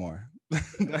named Fillmore.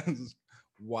 That's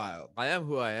wild. I am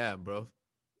who I am, bro.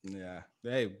 Yeah.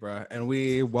 Hey, bro. And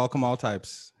we welcome all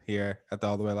types here at the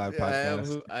All the Way Live Yeah,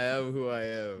 podcast. I am who I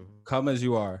am. Come as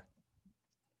you are.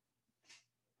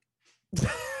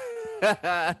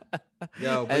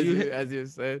 Yo, but as you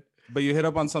said. But you hit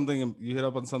up on something. You hit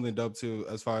up on something dope too,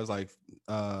 as far as like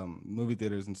movie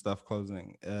theaters and stuff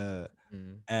closing.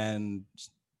 And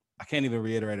I can't even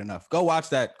reiterate enough. Go watch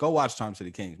that. Go watch Charm City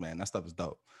Kings, man. That stuff is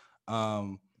dope.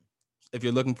 If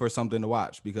you're looking for something to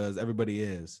watch, because everybody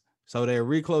is. So they're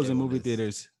reclosing movie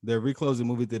theaters. They're reclosing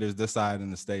movie theaters this side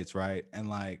in the States, right? And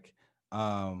like,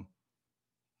 I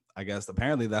guess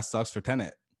apparently that sucks for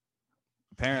Tenet.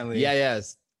 Apparently,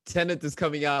 yes. Tenet is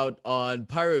coming out on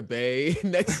Pirate Bay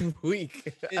next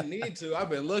week. It need to.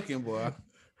 I've been looking, boy.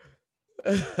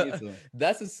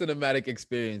 That's a cinematic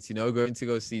experience, you know, going to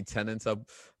go see Tenet up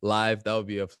live. That would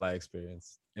be a fly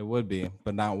experience. It would be,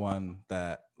 but not one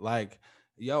that like,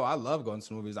 yo, I love going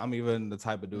to movies. I'm even the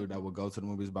type of dude that would go to the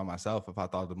movies by myself if I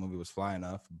thought the movie was fly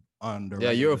enough.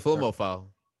 Yeah, you're a filmophile.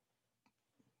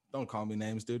 Don't call me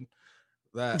names, dude.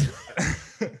 That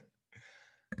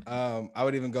I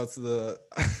would even go to the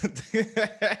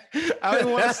I don't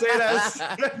even want to say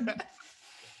that.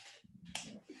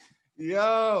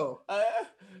 Yo,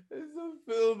 it's a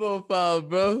filmophile,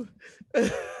 bro.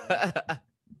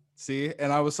 See,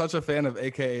 and I was such a fan of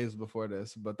AKAs before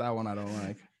this, but that one I don't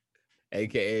like.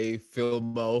 AKA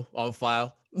Filmo on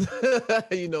file.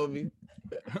 You know me.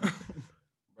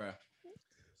 Bruh.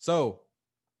 So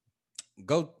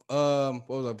go what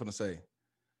was I gonna say?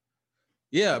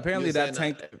 Yeah, apparently that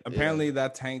tanked. Apparently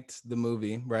that tanked the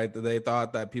movie, right? They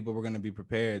thought that people were going to be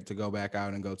prepared to go back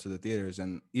out and go to the theaters.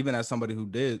 And even as somebody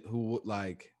who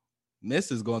like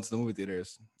misses going to the movie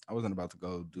theaters, I wasn't about to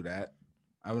go do that.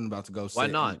 I wasn't about to go. Why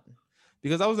not?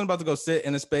 Because I wasn't about to go sit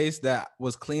in a space that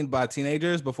was cleaned by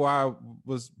teenagers before I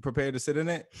was prepared to sit in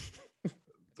it.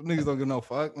 Some niggas don't give no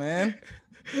fuck, man.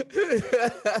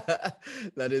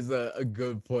 That is a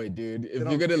good point, dude. If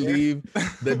you're gonna leave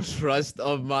the trust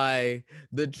of my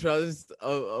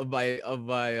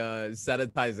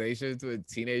sanitization to a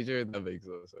teenager, that makes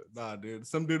no sense. Nah, dude.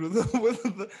 Some dude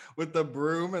with the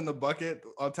broom and the bucket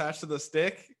attached to the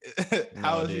stick.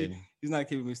 How is he? He's not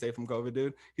keeping me safe from COVID,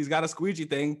 dude. He's got a squeegee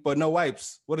thing, but no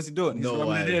wipes. What is he doing? He's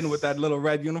rubbing it in with that little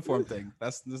red uniform thing. I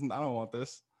don't want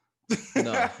this.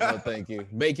 No, thank you.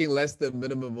 Making less than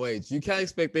minimum wage. You can't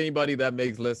expect anybody that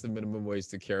makes less than minimum wage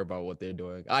to care about what they're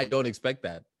doing. I don't expect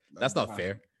that. That's not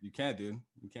fair. You can't, dude.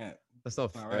 You can't. That's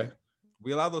not fair. Right.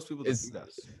 We allow those people to do that.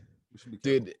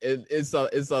 Dude, in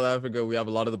South Africa, we have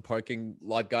a lot of the parking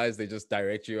lot guys. They just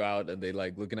direct you out and they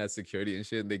like looking at security and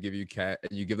shit, and they give you cash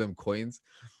and you give them coins.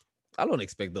 I don't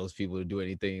expect those people to do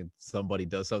anything if somebody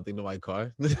does something to my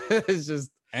car. It's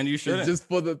just, and you shouldn't. Just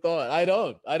for the thought. I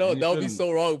don't. That would be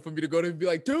so wrong for me to go to and be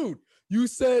like, dude, you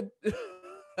said.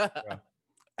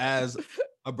 As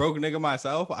a broke nigga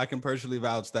myself, I can personally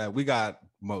vouch that we got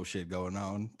more shit going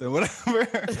on than whatever.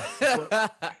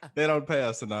 They don't pay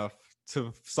us enough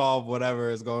to solve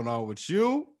whatever is going on with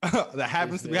you that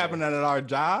happens to be happening at our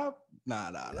job.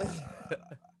 Nah.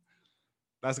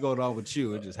 That's going on with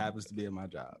you. It just happens to be in my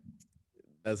job.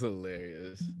 That's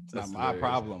hilarious. It's not my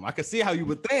problem. I can see how you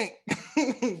would think,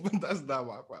 but that's not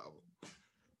my problem.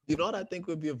 You know what I think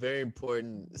would be a very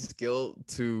important skill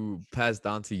to pass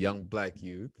down to young Black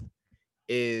youth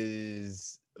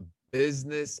is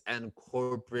business and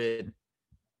corporate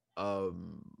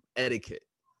etiquette.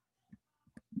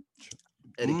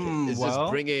 It's just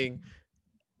bringing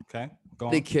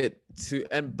etiquette to,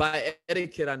 and by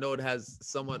etiquette, I know it has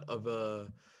somewhat of a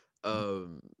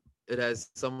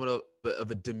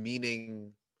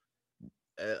demeaning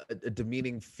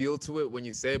feel to it when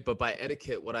you say it, but by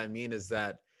etiquette what I mean is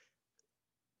that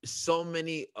so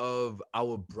many of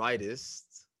our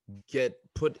brightest get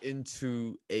put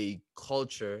into a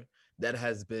culture that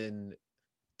has been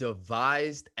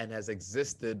devised and has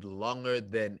existed longer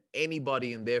than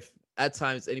anybody in their, at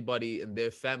times anybody in their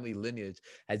family lineage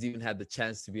has even had the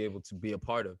chance to be able to be a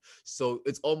part of. So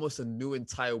it's almost a new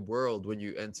entire world when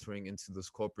you're entering into this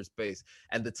corporate space,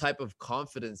 and the type of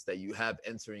confidence that you have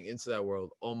entering into that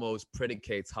world almost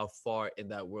predicates how far in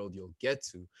that world you'll get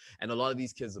to. And a lot of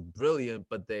these kids are brilliant,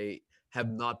 but they have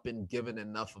not been given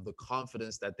enough of the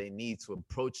confidence that they need to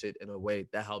approach it in a way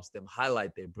that helps them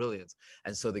highlight their brilliance,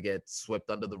 and so they get swept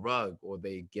under the rug or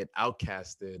they get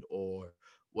outcasted or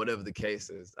whatever the case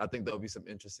is. I think there'll be some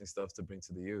interesting stuff to bring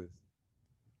to the youth.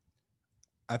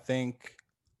 I think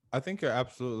I think you're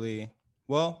absolutely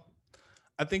well,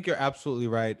 I think you're absolutely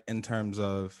right in terms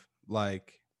of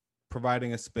like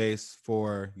providing a space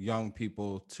for young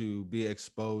people to be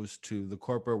exposed to the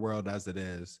corporate world as it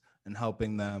is and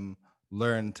helping them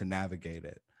learn to navigate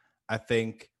it. I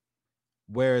think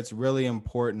where it's really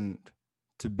important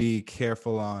to be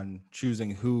careful on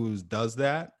choosing who does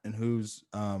that and who's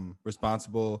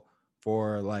responsible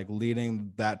for like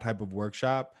leading that type of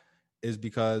workshop is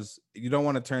because you don't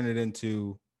want to turn it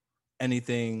into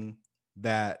anything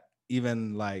that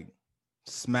even like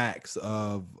smacks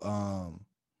of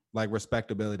like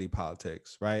respectability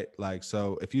politics, right? Like,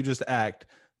 so if you just act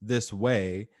this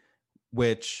way,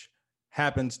 which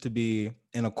happens to be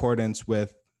in accordance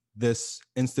with this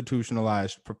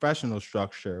institutionalized professional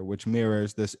structure, which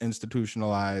mirrors this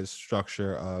institutionalized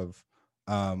structure of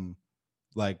um,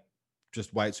 like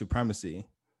just white supremacy,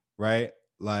 right?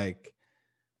 Like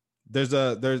there's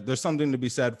something to be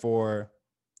said for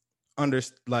under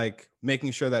like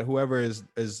making sure that whoever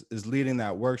is leading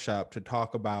that workshop to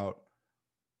talk about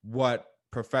what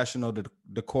professional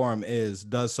decorum is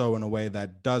does so in a way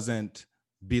that doesn't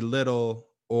belittle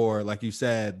or, like you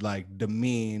said, like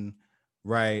demean,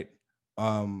 right,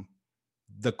 um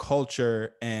the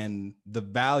culture and the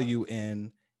value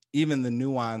in even the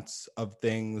nuance of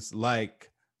things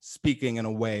like speaking in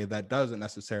a way that doesn't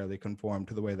necessarily conform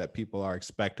to the way that people are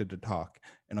expected to talk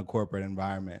in a corporate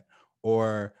environment,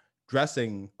 or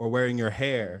dressing or wearing your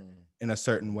hair Mhm. in a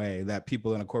certain way that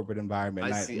people in a corporate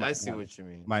environment I see what you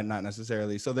mean. might not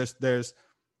necessarily. So there's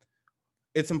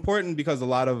it's important because a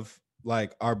lot of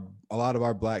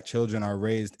our black children are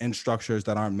raised in structures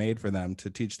that aren't made for them, to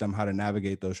teach them how to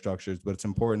navigate those structures. But it's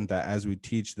important that as we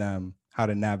teach them how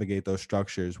to navigate those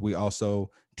structures, we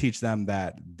also teach them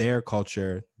that their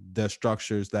culture, the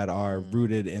structures that are Mm.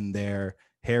 rooted in their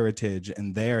heritage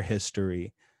and their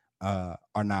history, are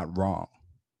not wrong.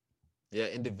 Yeah,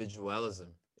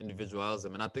 individualism.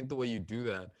 And I think the way you do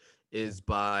that is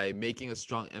by making a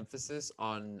strong emphasis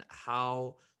on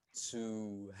how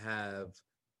to have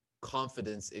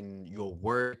confidence in your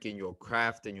work, in your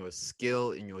craft, in your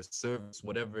skill, in your service,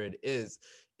 whatever it is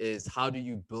how do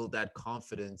you build that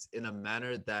confidence in a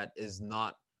manner that is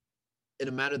not, in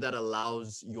a manner that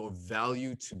allows your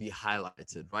value to be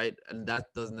highlighted, right? And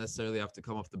that doesn't necessarily have to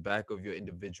come off the back of your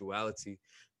individuality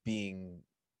being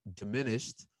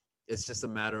diminished. It's just a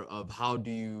matter of how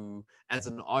do you, as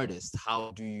an artist,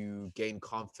 how do you gain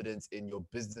confidence in your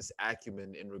business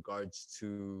acumen in regards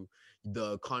to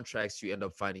the contracts you end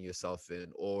up finding yourself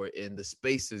in, or in the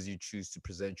spaces you choose to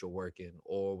present your work in,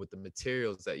 or with the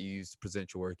materials that you use to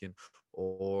present your work in,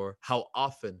 or how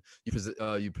often you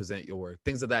present your work.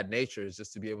 Things of that nature is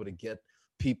just to be able to get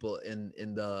people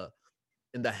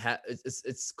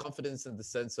it's confidence in the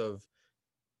sense of,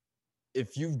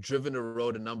 if you've driven a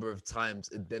road a number of times,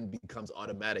 it then becomes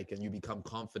automatic and you become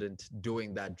confident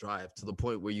doing that drive to the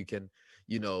point where you can,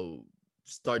 you know,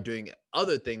 start doing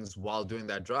other things while doing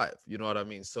that drive. You know what I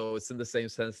mean? So it's in the same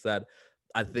sense that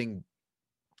I think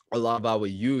a lot of our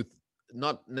youth,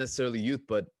 not necessarily youth,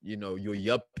 but you know, your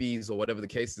yuppies or whatever the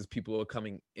case is, people who are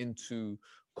coming into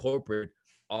corporate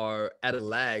are at a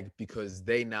lag because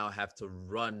they now have to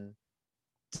run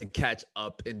to catch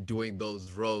up in doing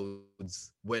those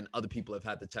roads when other people have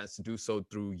had the chance to do so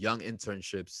through young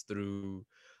internships, through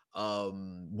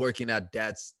working at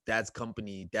dad's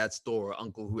company, dad's store,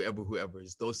 uncle, whoever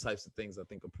is. Those types of things I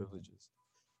think are privileges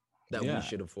that we Yeah,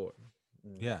 should afford.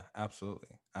 Mm. yeah, absolutely,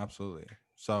 absolutely.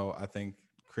 So I think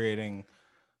creating.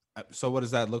 So what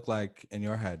does that look like in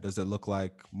your head? Does it look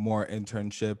like more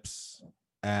internships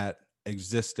at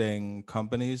existing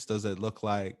companies? Does it look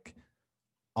like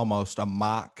almost a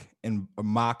mock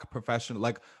professional,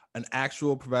 like an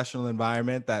actual professional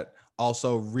environment that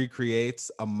also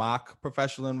recreates a mock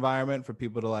professional environment for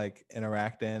people to like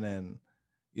interact in, and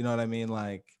you know what I mean,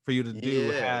 like for you to do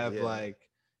Yeah, have yeah. like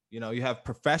You have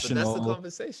But that's the professional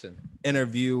conversation.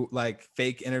 interview, like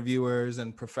fake interviewers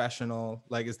and professional.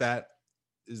 Like, is that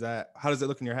how does it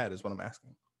look in your head? Is what I'm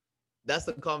asking. That's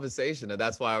the conversation, and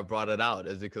that's why I brought it out.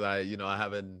 Is because I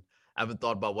haven't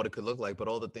thought about what it could look like, but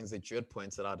all the things that you had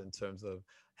pointed out in terms of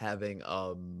having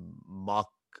mock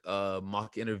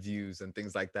interviews and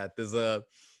things like that.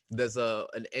 There's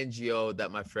an NGO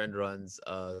that my friend runs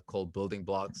called Building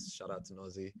Blocks. Shout out to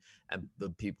Nosy and the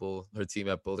people, her team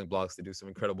at Building Blocks. They do some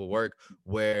incredible work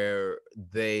where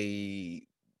they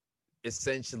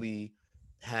essentially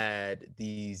had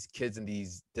these kids in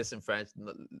these disenfranchised,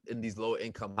 in these low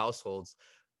income households,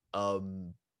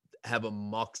 um, have a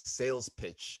mock sales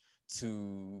pitch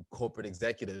to corporate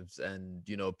executives and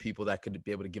people that could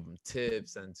be able to give them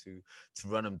tips and to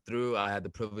run them through. I had the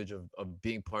privilege of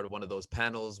being part of one of those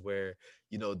panels where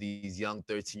these young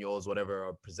 13-year-olds whatever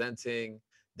are presenting.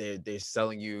 They're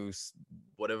selling you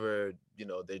whatever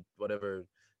whatever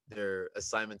their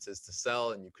assignments is to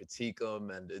sell, and you critique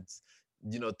them, and it's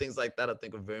things like that I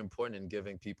think are very important in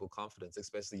giving people confidence,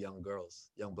 especially young girls,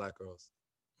 young Black girls.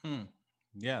 Hmm.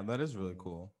 Yeah, that is really Mm.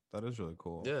 cool. That is really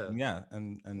cool. Yeah, And yeah,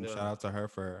 and yeah, shout out to her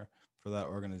for that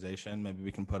organization. Maybe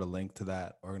we can put a link to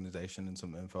that organization and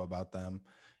some info about them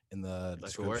in the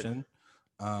that could work. description.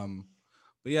 Um,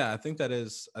 but yeah, I think that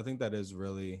is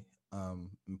really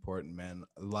important, man.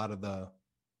 A lot of the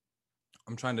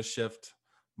I'm trying to shift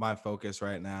my focus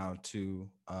right now to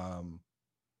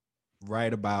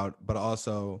write about, but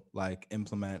also like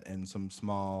implement in some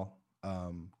small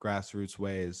grassroots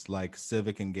ways, like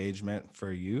civic engagement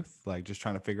for youth, like just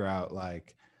trying to figure out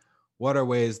like what are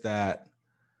ways that,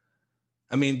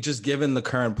 I mean, just given the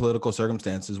current political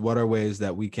circumstances, what are ways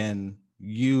that we can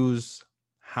use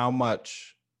how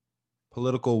much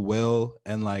political will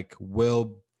and like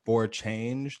will for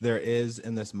change there is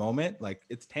in this moment. Like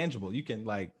it's tangible. You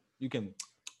can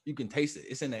taste it.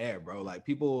 It's in the air, bro. Like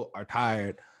people are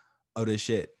tired of this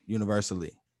shit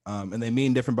universally. And they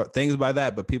mean different things by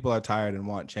that, but people are tired and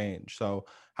want change. So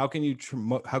how can you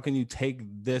take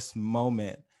this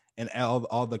moment and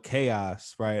all the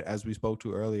chaos, right, as we spoke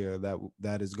to earlier,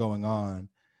 that is going on,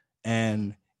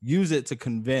 and use it to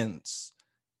convince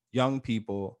young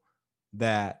people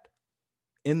that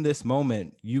in this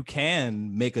moment you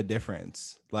can make a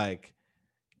difference. Like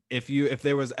if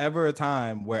there was ever a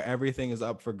time where everything is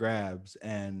up for grabs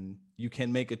and you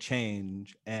can make a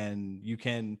change and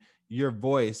your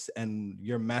voice and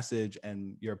your message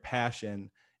and your passion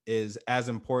is as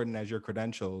important as your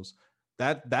credentials,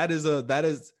 that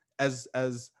is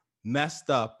as messed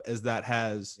up as that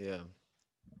has,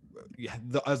 Yeah,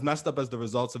 as messed up as the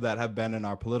results of that have been in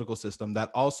our political system. That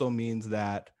also means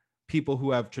that people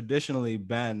who have traditionally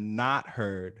been not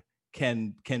heard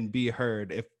can be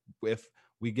heard if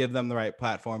we give them the right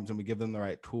platforms and we give them the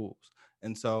right tools.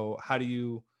 And so how do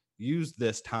you use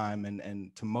this time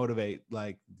and to motivate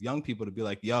like young people to be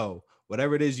like, yo,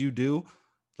 whatever it is you do,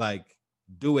 like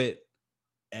do it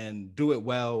and do it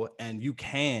well, and you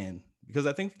can. Because mm,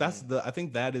 I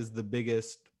think that is the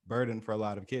biggest burden for a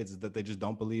lot of kids, is that they just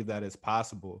don't believe that it's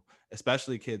possible,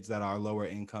 especially kids that are lower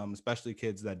income, especially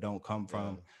kids that don't come yeah,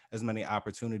 from as many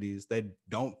opportunities. They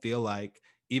don't feel like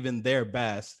even their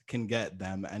best can get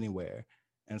them anywhere.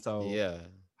 And so yeah.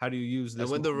 how do you use And this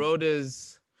when the moment? road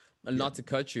is, and Yeah. not to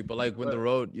cut you, but like when the But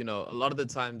road, a lot of the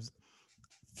times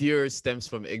fear stems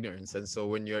from ignorance. And so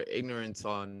when you're ignorant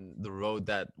on the road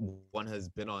that one has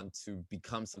been on to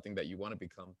become something that you want to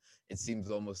become, it seems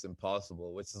almost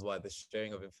impossible, which is why the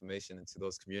sharing of information into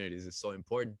those communities is so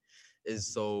important. Is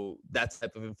so that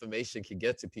type of information can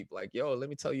get to people like, yo, let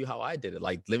me tell you how I did it.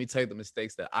 Like, let me tell you the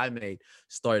mistakes that I made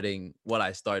starting what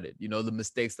I started, the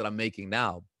mistakes that I'm making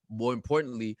now. More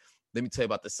importantly, let me tell you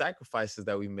about the sacrifices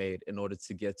that we made in order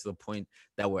to get to the point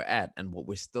that we're at and what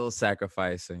we're still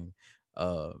sacrificing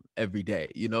every day,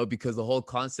 because the whole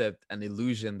concept and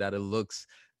illusion that it looks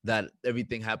that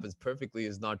everything happens perfectly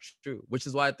is not true, which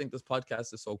is why I think this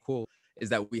podcast is so cool, is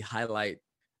that we highlight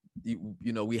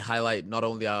we highlight not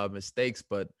only our mistakes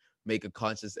but make a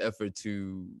conscious effort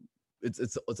to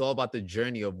it's all about the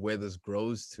journey of where this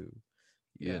grows to,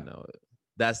 you yeah. know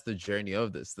that's the journey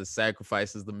of this, the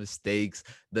sacrifices, the mistakes,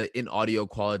 the in audio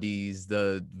qualities,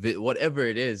 whatever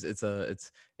it is. It's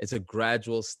a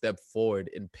gradual step forward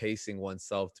in pacing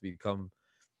oneself to become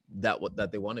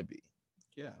what they want to be.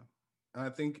 Yeah. And I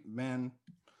think, man,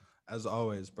 as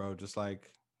always, bro, just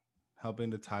like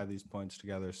helping to tie these points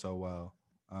together so well.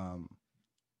 Um,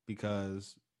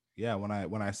 because yeah, when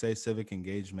I say civic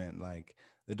engagement, like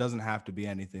it doesn't have to be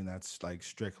anything that's like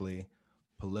strictly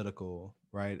political,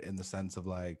 right? In the sense of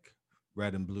like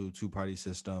red and blue two-party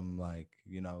system, like,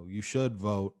 you should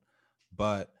vote,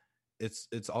 but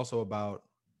it's also about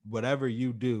whatever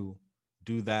you do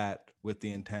that with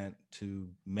the intent to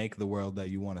make the world that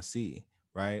you want to see,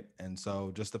 right? And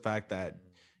so just the fact that,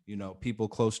 you know, people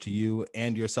close to you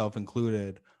and yourself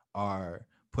included are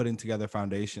putting together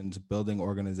foundations, building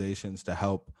organizations to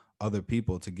help other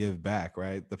people to give back,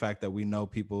 right? The fact that we know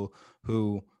people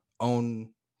who own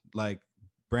like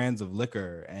brands of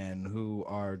liquor and who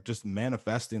are just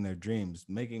manifesting their dreams,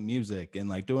 making music and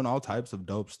like doing all types of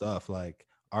dope stuff, like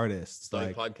artists,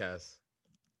 Starting like podcasts.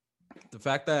 the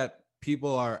fact that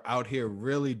people are out here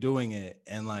really doing it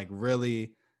and like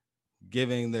really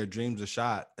giving their dreams a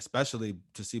shot, especially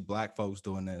to see Black folks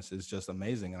doing this, is just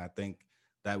amazing. And I think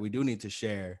that we do need to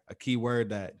share a key word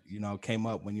that, you know, came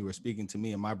up when you were speaking to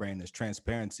me in my brain is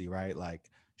transparency, right? Like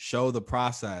show the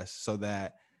process so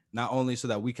that not only so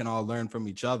that we can all learn from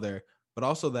each other, but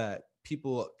also that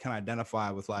people can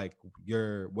identify with like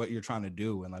what you're trying to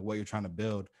do and like what you're trying to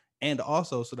build. And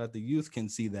also so that the youth can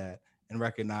see that and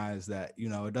recognize that, you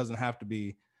know, it doesn't have to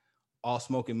be all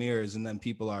smoke and mirrors and then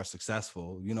people are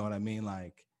successful. You know what I mean?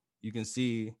 Like you can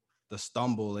see the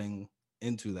stumbling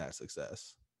into that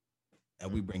success.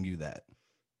 And we bring you that.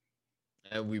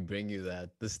 And we bring you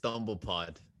that. The Stumble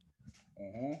Pod.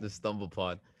 The Stumble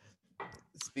Pod.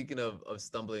 Speaking of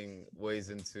stumbling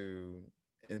ways into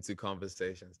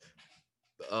conversations,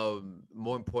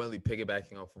 more importantly,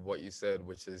 piggybacking off of what you said,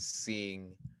 which is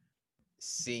seeing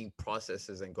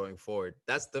processes and going forward.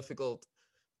 That's difficult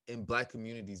in Black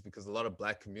communities because a lot of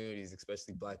Black communities,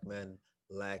 especially Black men,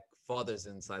 lack fathers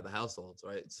inside the households,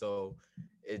 right? So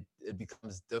it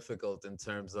becomes difficult in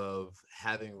terms of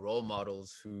having role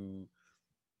models who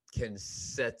can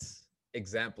set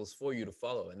examples for you to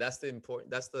follow. And that's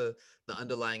the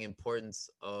underlying importance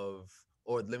of,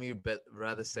 or let me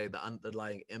rather say the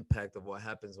underlying impact of what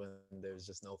happens when there's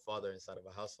just no father inside of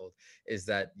a household, is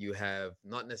that you have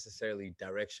not necessarily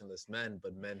directionless men,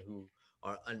 but men who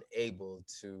are unable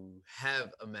to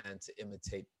have a man to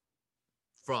imitate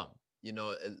from, you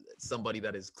know, somebody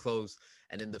that is close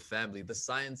and in the family. The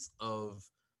science of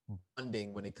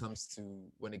bonding when it comes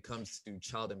to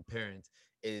child and parent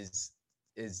is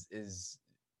is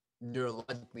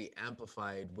neurologically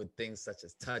amplified with things such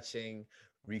as touching,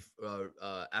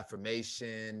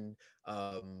 affirmation,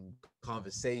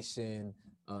 conversation,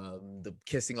 the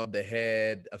kissing of the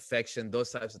head, affection,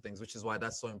 those types of things, which is why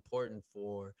that's so important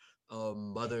for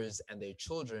mothers and their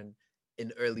children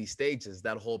in early stages.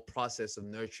 That whole process of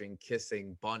nurturing,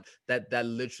 kissing, bond, that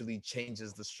literally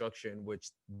changes the structure in which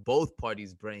both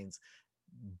parties' brains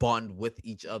bond with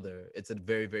each other. It's a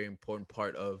very, very important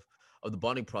part of the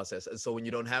bonding process. And so when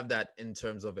you don't have that in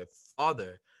terms of a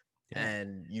father, Yeah.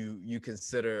 and you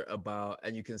consider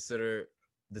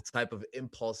the type of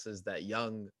impulses that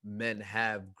young men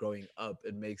have growing up,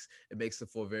 it makes it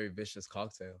for a very vicious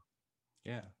cocktail.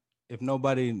 Yeah. If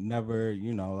nobody never,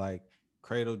 you know, like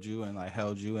cradled you and like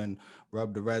held you and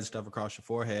rubbed the red stuff across your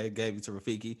forehead, gave you to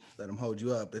Rafiki, let him hold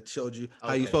you up, it showed you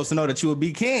how you Okay. supposed to know that you would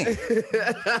be king.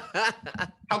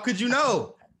 How could you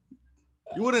know?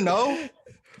 You wouldn't know.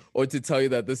 Or to tell you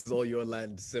that this is all your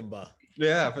land, Simba.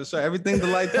 Yeah, for sure. Everything the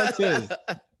light touches.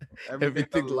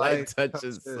 Everything the light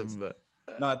touches, Simba.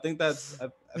 No, I think I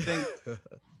think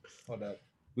hold up.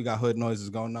 We got hood noises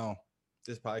going on.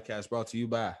 This podcast brought to you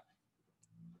by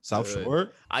South Hood.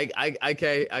 Shore. I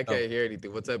can't hear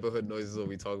anything. What type of hood noises are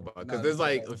we talking about? Because there's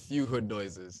like a few hood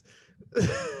noises.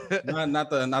 not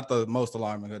the most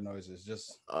alarming hood noises,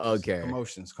 just Okay.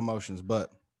 commotions.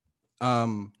 But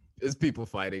It's people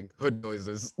fighting. Hood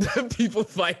noises. People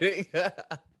fighting.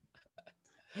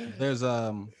 there's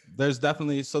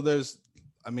definitely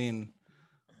I mean,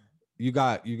 you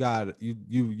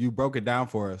broke it down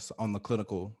for us on the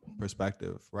clinical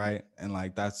perspective, right? And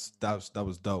like that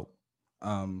was dope.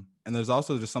 And there's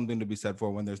also just something to be said for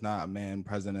when there's not a man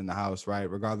present in the house, right?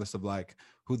 Regardless of like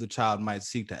who the child might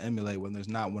seek to emulate, when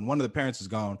one of the parents is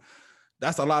gone,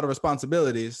 that's a lot of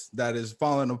responsibilities that is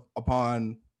falling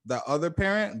upon the other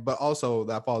parent, but also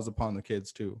that falls upon the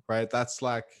kids too, right? That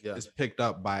slack is picked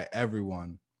up by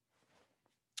everyone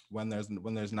when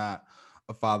there's not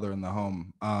a father in the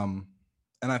home.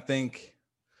 And I think,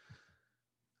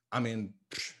 I mean,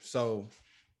 so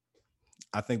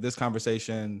I think this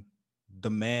conversation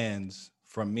demands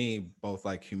from me both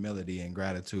like humility and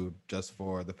gratitude, just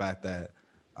for the fact that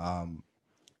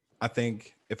I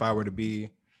think if I were to be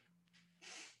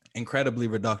incredibly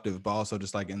reductive, but also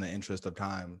just like in the interest of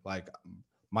time, like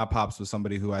my pops was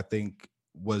somebody who I think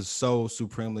was so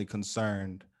supremely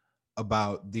concerned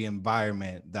about the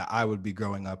environment that I would be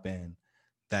growing up in,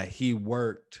 that he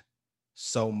worked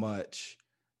so much,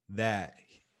 that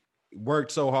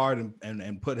worked so hard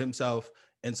and put himself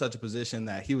in such a position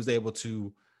that he was able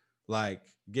to like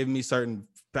give me certain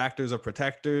factors of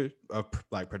protection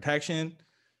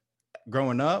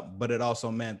growing up, but it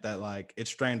also meant that like it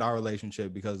strained our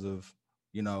relationship because of,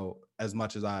 you know, as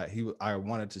much as I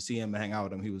wanted to see him and hang out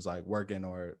with him, he was like working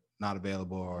or not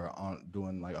available or on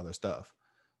doing like other stuff.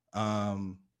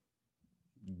 Being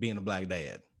a black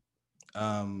dad.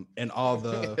 And all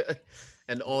the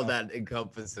and all that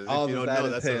encompasses. If all you don't that know,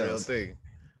 that's a real entails. thing.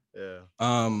 Yeah.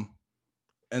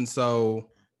 And so,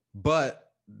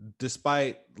 but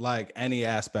despite like any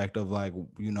aspect of like,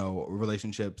 you know,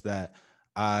 relationships that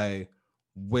I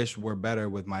wish were better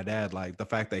with my dad, like the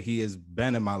fact that he has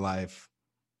been in my life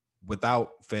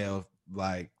without fail,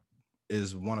 like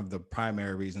is one of the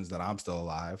primary reasons that I'm still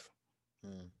alive.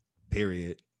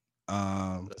 Period.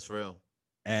 That's real.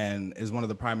 And is one of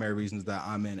the primary reasons that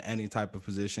I'm in any type of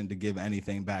position to give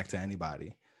anything back to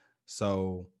anybody.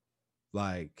 So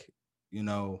like, you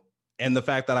know, and the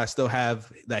fact that I still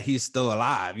have that he's still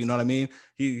alive, you know what I mean?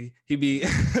 He be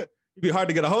he'd be hard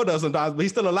to get a hold of sometimes, but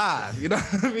he's still alive, you know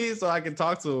what I mean? So I can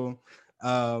talk to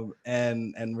him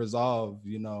and resolve,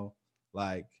 you know,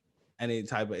 like any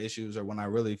type of issues, or when I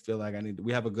really feel like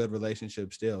we have a good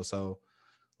relationship still. So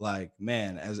like,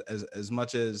 man, as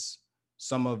much as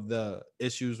some of the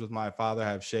issues with my father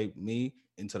have shaped me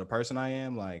into the person I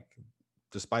am, like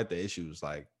despite the issues,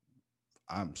 like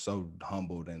I'm so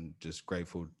humbled and just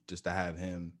grateful just to have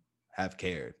him have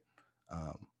cared.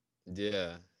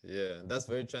 Yeah, yeah. That's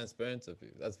very transparent of you.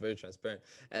 That's very transparent.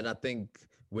 And I think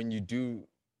when you do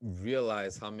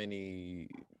realize how many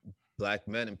black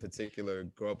men in particular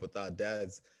grow up without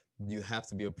dads, you have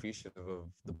to be appreciative of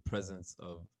the presence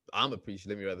of I'm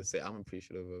appreciative, let me rather say I'm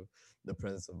appreciative of the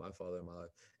presence of my father in my life.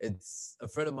 It's a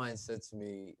friend of mine said to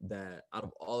me that out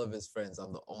of all of his friends,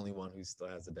 I'm the only one who still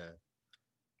has a dad.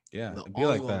 Yeah, I'm the it'd be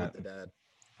only like one that. with the dad.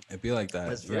 It'd be like that.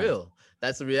 That's Yeah. real.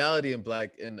 That's a reality in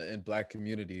black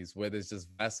communities where there's just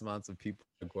vast amounts of people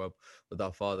that grow up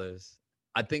without fathers.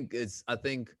 I think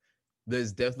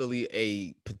there's definitely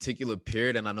a particular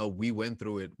period, and I know we went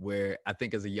through it, where I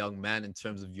think as a young man, in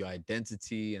terms of your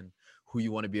identity and who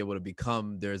you want to be able to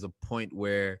become, there's a point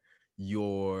where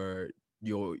your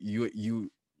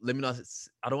you let me not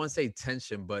I don't want to say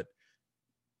tension, but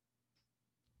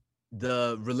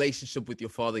the relationship with your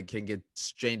father can get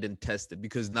strained and tested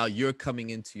because now you're coming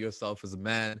into yourself as a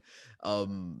man.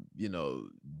 You know,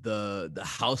 the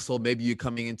household, maybe you're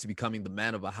coming into becoming the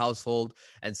man of a household,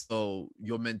 and so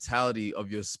your mentality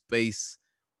of your space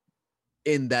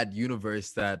in that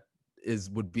universe that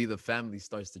is would be the family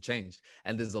starts to change,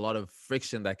 and there's a lot of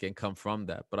friction that can come from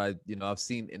that. But I've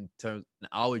seen in terms in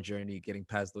our journey getting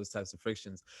past those types of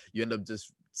frictions, you end up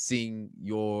just seeing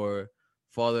your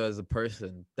father as a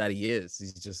person that he is.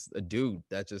 He's just a dude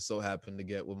that just so happened to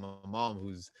get with my mom,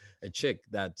 who's a chick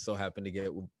that so happened to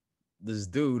get with this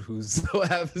dude who so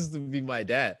happens to be my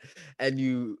dad. And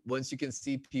you once you can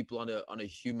see people on a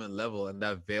human level, and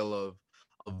that veil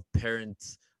of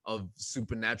parents of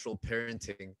supernatural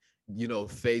parenting, you know,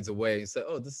 fades away. You say,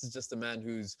 oh, this is just a man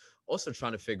who's also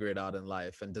trying to figure it out in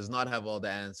life and does not have all the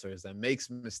answers and makes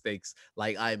mistakes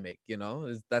like I make, you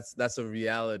know. That's a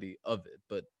reality of it.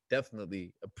 But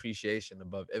definitely appreciation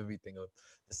above everything of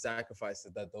the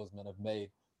sacrifices that those men have made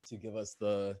to give us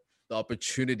the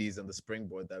opportunities and the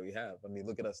springboard that we have. I mean,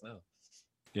 look at us now.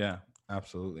 Yeah,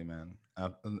 absolutely, man.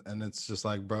 And it's just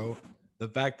like, bro, the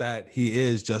fact that he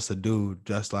is just a dude,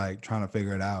 just like trying to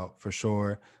figure it out for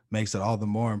sure, makes it all the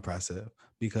more impressive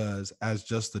because as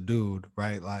just a dude,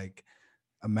 right? Like,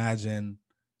 imagine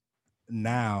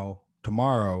now,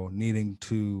 tomorrow, needing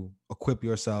to equip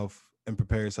yourself and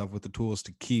prepare yourself with the tools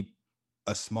to keep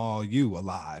a small you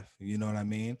alive. You know what I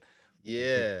mean?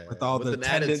 Yeah, With all with the an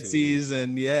attitude. tendencies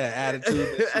and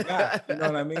attitude that you got. You know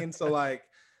what I mean? So like,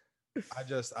 I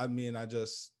just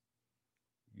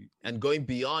and going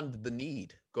beyond the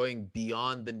need, going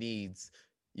beyond the needs,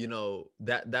 you know,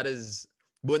 that is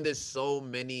when there's so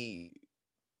many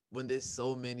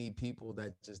people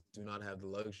that just do not have the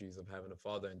luxuries of having a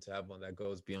father, and to have one that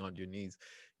goes beyond your needs,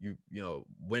 you know,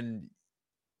 when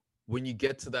you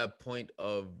get to that point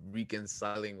of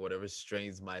reconciling whatever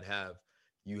strains might have,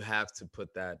 you have to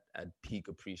put that at peak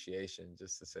appreciation,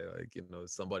 just to say, like, you know,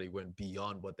 somebody went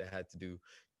beyond what they had to do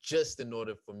just in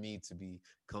order for me to be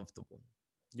comfortable.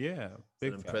 yeah, It's an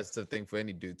big facts. impressive thing for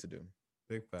any dude to do.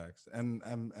 Big facts.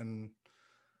 And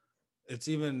it's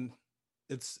even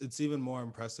it's even more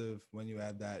impressive when you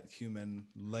add that human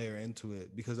layer into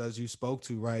it because as you spoke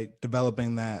to, right,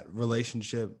 developing that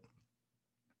relationship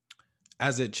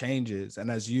as it changes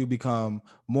and as you become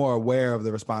more aware of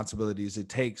the responsibilities it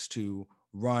takes to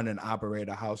run and operate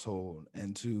a household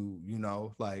and to, you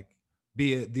know, like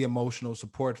the emotional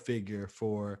support figure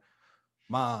for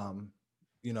mom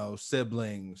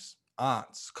siblings,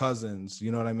 aunts, cousins,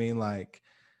 you know what I mean? Like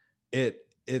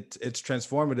it's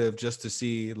transformative just to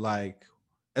see, like,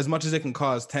 as much as it can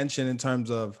cause tension in terms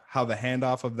of how the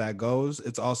handoff of that goes,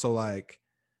 it's also like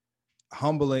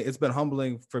humbling. It's been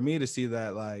humbling for me to see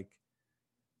that, like,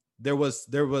 there was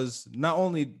not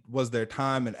only was there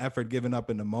time and effort given up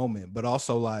in the moment, but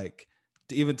also like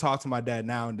to even talk to my dad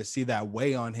now and to see that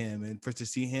weigh on him, and to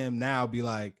see him now be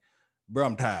like, bro,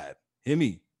 I'm tired. Hear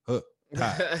me? Huh,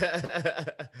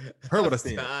 tired. Heard what I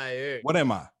said. Tired. What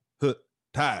am I? Huh,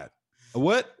 tired.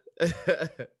 What?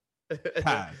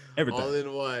 Tired. Everything. All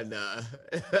in one.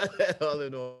 All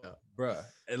in one. Bruh.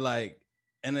 And like,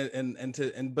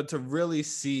 but to really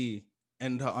see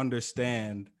and to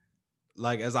understand,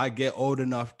 like, as I get old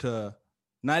enough to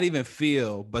not even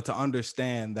feel, but to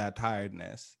understand that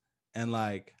tiredness, and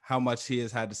like how much he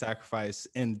has had to sacrifice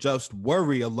in just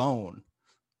worry alone,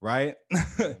 right?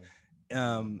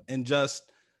 And just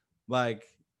like,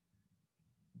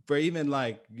 for even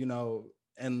like,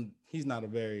 and he's not a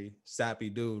very sappy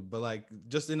dude, but like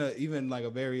just in a even like a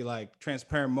very like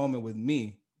transparent moment with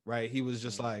me, right? He was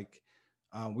just like,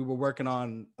 we were working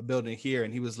on a building here,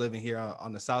 and he was living here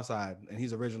on the south side, and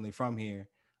he's originally from here.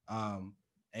 And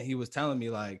he was telling me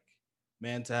like,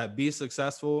 man, to be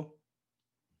successful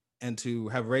and to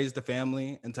have raised a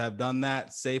family and to have done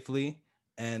that safely,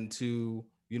 and to,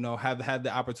 have had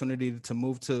the opportunity to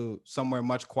move to somewhere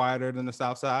much quieter than the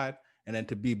south side, and then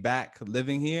to be back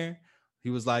living here, he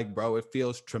was like, bro, it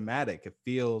feels traumatic. It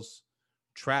feels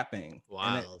trapping.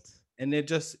 Wild. And it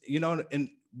just, and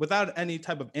without any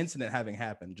type of incident having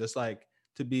happened, just like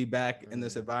to be back in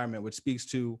this environment, which speaks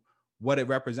to what it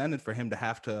represented for him to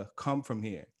have to come from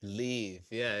here. Leave.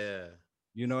 Yeah.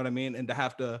 You know what I mean? And to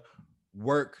have to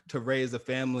work to raise a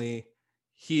family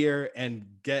here and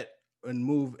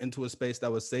move into a space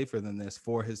that was safer than this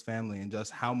for his family, and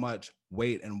just how much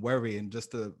weight and worry, and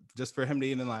just for him to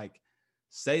even like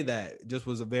say that just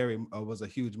was a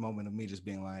huge moment of me just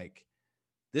being like,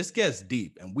 this gets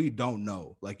deep and we don't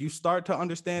know. Like, you start to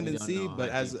understand and see, but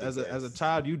as a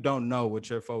child, you don't know what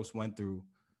your folks went through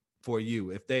for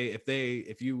you.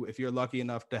 If you're lucky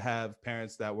enough to have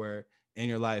parents that were in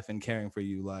your life and caring for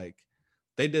you, like,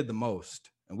 they did the most,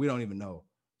 and we don't even know.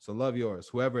 So love yours,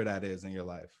 whoever that is in your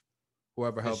life,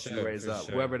 whoever helps you raise up,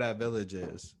 whoever that village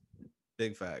is.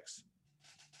 Big facts.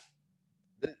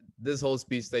 This whole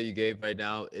speech that you gave right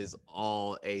now is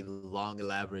all a long,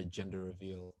 elaborate gender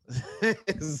reveal.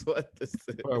 Is what this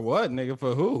is. For what, nigga?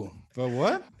 For who? For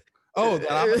what? Oh,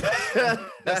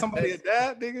 that somebody a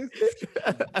dad, nigga?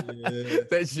 Yeah.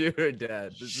 That you're a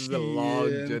dad. This is a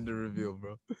long gender reveal,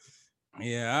 bro.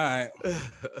 Yeah, all right.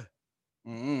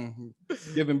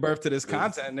 Giving birth to this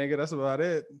content, nigga. That's about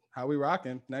it. How we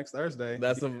rocking next Thursday?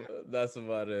 That's about it. That's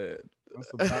about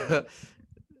it.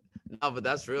 No, but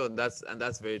that's real, and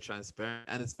that's very transparent,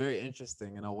 and it's very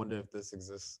interesting. And I wonder if this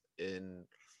exists in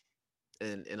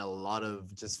a lot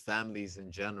of just families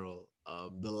in general.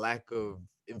 The lack of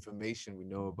information we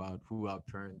know about who our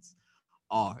parents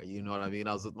are. You know what I mean?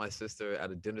 I was with my sister at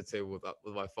a dinner table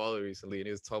with my father recently, and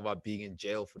he was talking about being in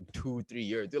jail for 2-3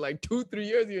 years. They're like, 2-3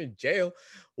 years you're in jail?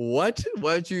 What?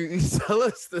 Why don't you tell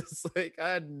us this? Like, I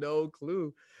had no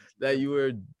clue that you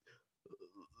were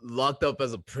locked up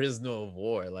as a prisoner of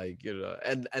war, like,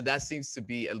 and that seems to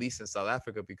be, at least in South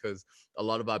Africa, because a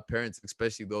lot of our parents,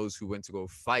 especially those who went to go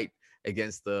fight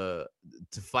to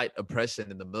fight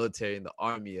oppression in the military, in the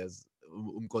army, as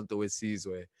Umkhonto we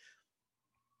Sizwe,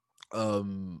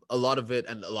 a lot of it,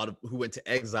 and a lot of who went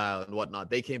to exile and whatnot,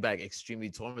 they came back extremely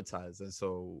traumatized. And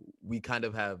so we kind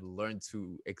of have learned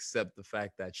to accept the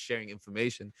fact that sharing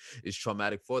information is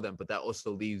traumatic for them, but that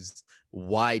also leaves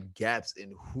wide gaps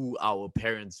in who our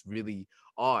parents really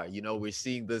are. We're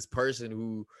seeing this person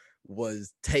who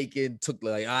was took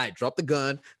like, all right, dropped the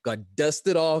gun, got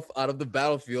dusted off out of the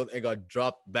battlefield, and got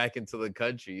dropped back into the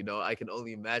country. I can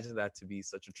only imagine that to be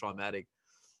such a traumatic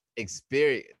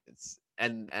experience.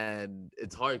 And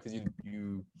it's hard because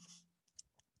you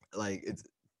like, it's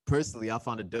personally, I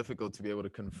found it difficult to be able to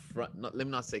confront, let me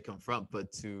not say confront, but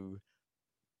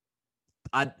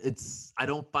I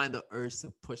don't find the urge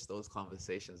to push those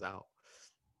conversations out.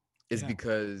 It's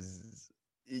because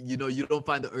you don't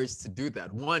find the urge to do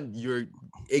that. One, you're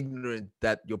ignorant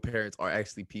that your parents are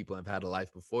actually people and have had a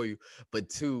life before you, but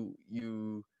two,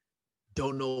 you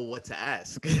don't know what to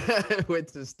ask, where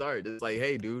to start. It's like,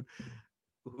 hey, dude,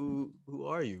 who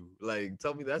are you? Like,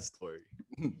 tell me that story.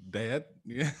 Dad.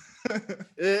 Yeah.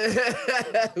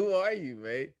 Who are you,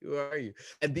 mate? Who are you?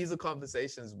 And these are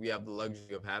conversations we have the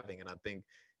luxury of having. And I think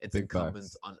it's Big incumbent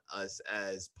facts. on us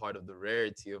as part of the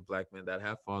rarity of black men that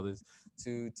have fathers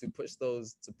to push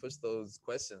those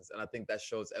questions. And I think that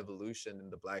shows evolution in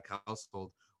the black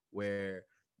household, where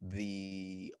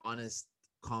the honest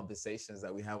conversations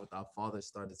that we have with our fathers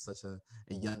start at such a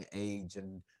young age,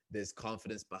 and there's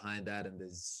confidence behind that, and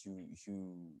there's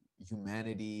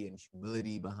humanity and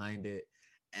humility behind it,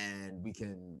 and we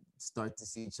can start to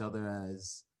see each other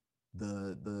as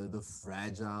the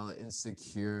fragile,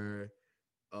 insecure,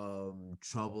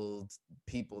 troubled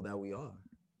people that we are.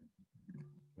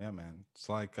 Yeah, man. It's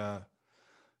like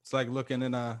looking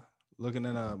in a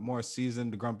more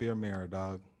seasoned, grumpier mirror,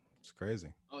 dog. It's crazy.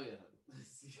 Oh yeah,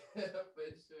 yeah, for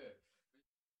sure.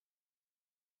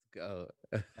 Go.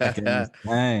 Back in this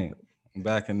thing.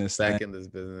 Back in this thing. Back in this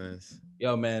business.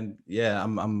 Yo, man. Yeah,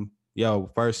 yo,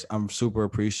 first I'm super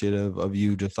appreciative of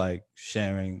you just like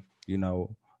sharing,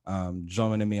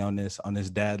 joining me on this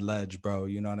dad ledge, bro.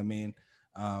 You know what I mean?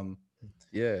 Um,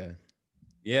 Yeah.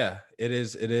 yeah, it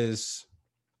is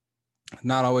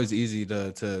not always easy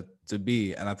to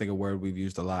be, and I think a word we've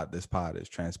used a lot this pod is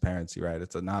transparency, right?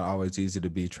 It's not always easy to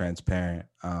be transparent.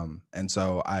 And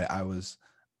so I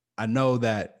know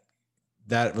that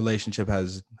relationship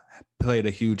has played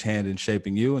a huge hand in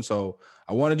shaping you, and so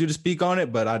I wanted you to speak on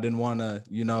it, but I didn't want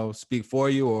to speak for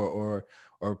you or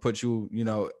put you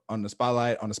on the spot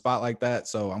like that.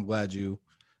 So I'm glad you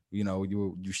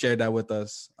shared that with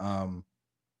us.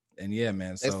 And yeah,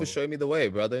 man. Thanks for So showing me the way,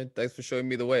 brother. Thanks for showing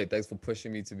me the way. Thanks for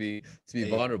pushing me to be hey,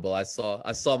 vulnerable. I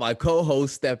saw my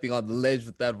co-host stepping on the ledge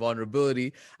with that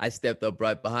vulnerability. I stepped up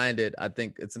right behind it. I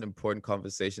think it's an important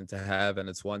conversation to have, and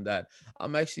it's one that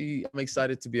I'm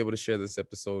excited to be able to share this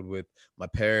episode with my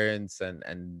parents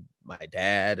and my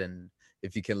dad. And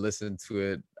if you can listen to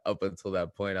it up until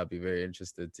that point, I'll be very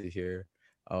interested to hear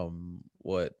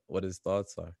what his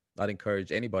thoughts are. I'd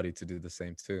encourage anybody to do the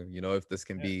same too. If this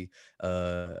can be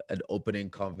an opening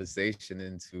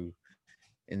conversation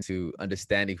into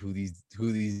understanding who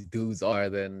these dudes are,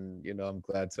 then I'm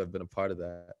glad to have been a part of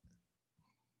that.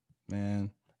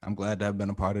 man, I'm glad to have been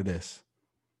a part of this.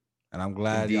 And I'm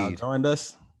glad y'all Indeed. joined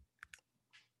us.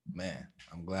 Man,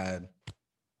 I'm glad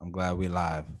we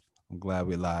live. I'm glad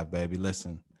we live, baby.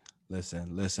 Listen.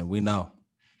 We know.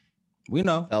 We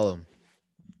know. Tell him.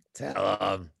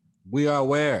 Tell him. We are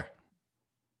aware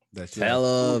that you have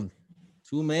Tell him.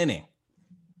 too many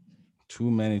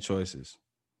choices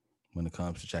when it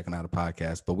comes to checking out a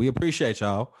podcast. But we appreciate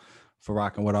y'all for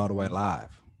rocking with All the Way Live.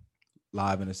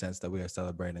 Live in the sense that we are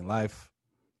celebrating life.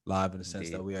 Live in the sense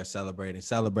that we are celebrating.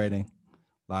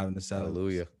 Live in the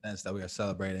Hallelujah. sense that we are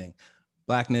celebrating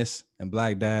Blackness and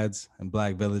Black dads and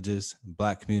Black villages, and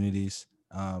Black communities,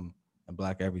 and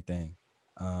Black everything.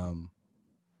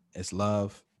 It's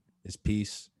love, it's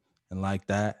peace, and like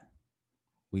that,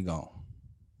 we gone.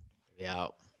 Yeah.